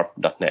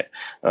eworkscorp.net.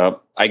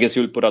 I guess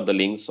you'll put out the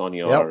links on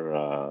your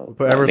we'll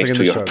put everything next in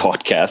to the your show.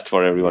 podcast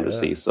for everyone to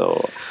see.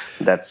 So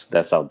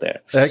that's out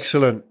there.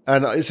 Excellent.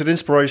 And it's an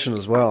inspiration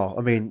as well.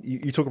 I mean,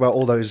 you talk about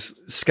all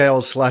those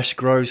scales /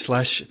 grow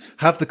 /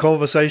 have the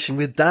conversation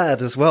with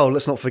dad as well.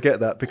 Let's not forget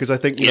that, because I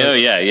think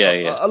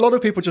a lot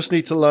of people just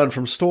need to learn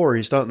from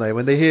stories, don't they?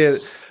 When they hear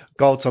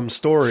Gautam's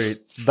story,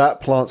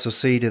 that plants a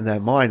seed in their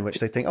mind, which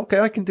they think, okay,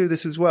 I can do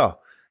this as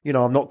well.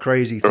 I'm not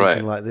crazy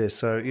thinking like this.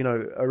 So,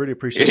 I really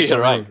appreciate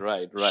right.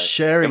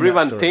 sharing.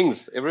 Everyone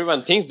thinks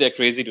they're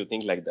crazy to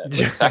think like that. But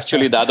it's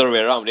actually the other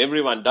way around.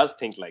 Everyone does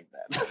think like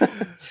that.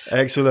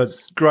 Excellent.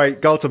 Great.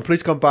 Gautam,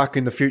 please come back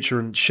in the future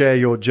and share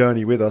your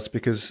journey with us,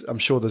 because I'm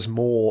sure there's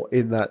more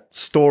in that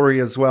story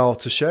as well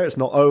to share. It's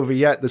not over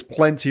yet. There's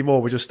plenty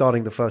more. We're just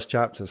starting the first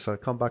chapter. So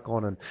come back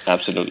on and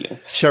absolutely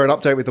share an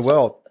update with the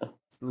world.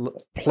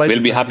 Pleasure.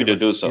 We'll be happy to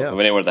do so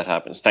whenever that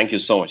happens. Thank you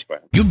so much,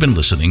 Graham. You've been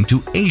listening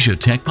to Asia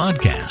Tech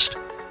Podcast.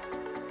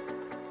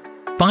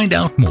 Find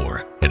out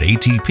more at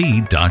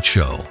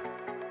atp.show.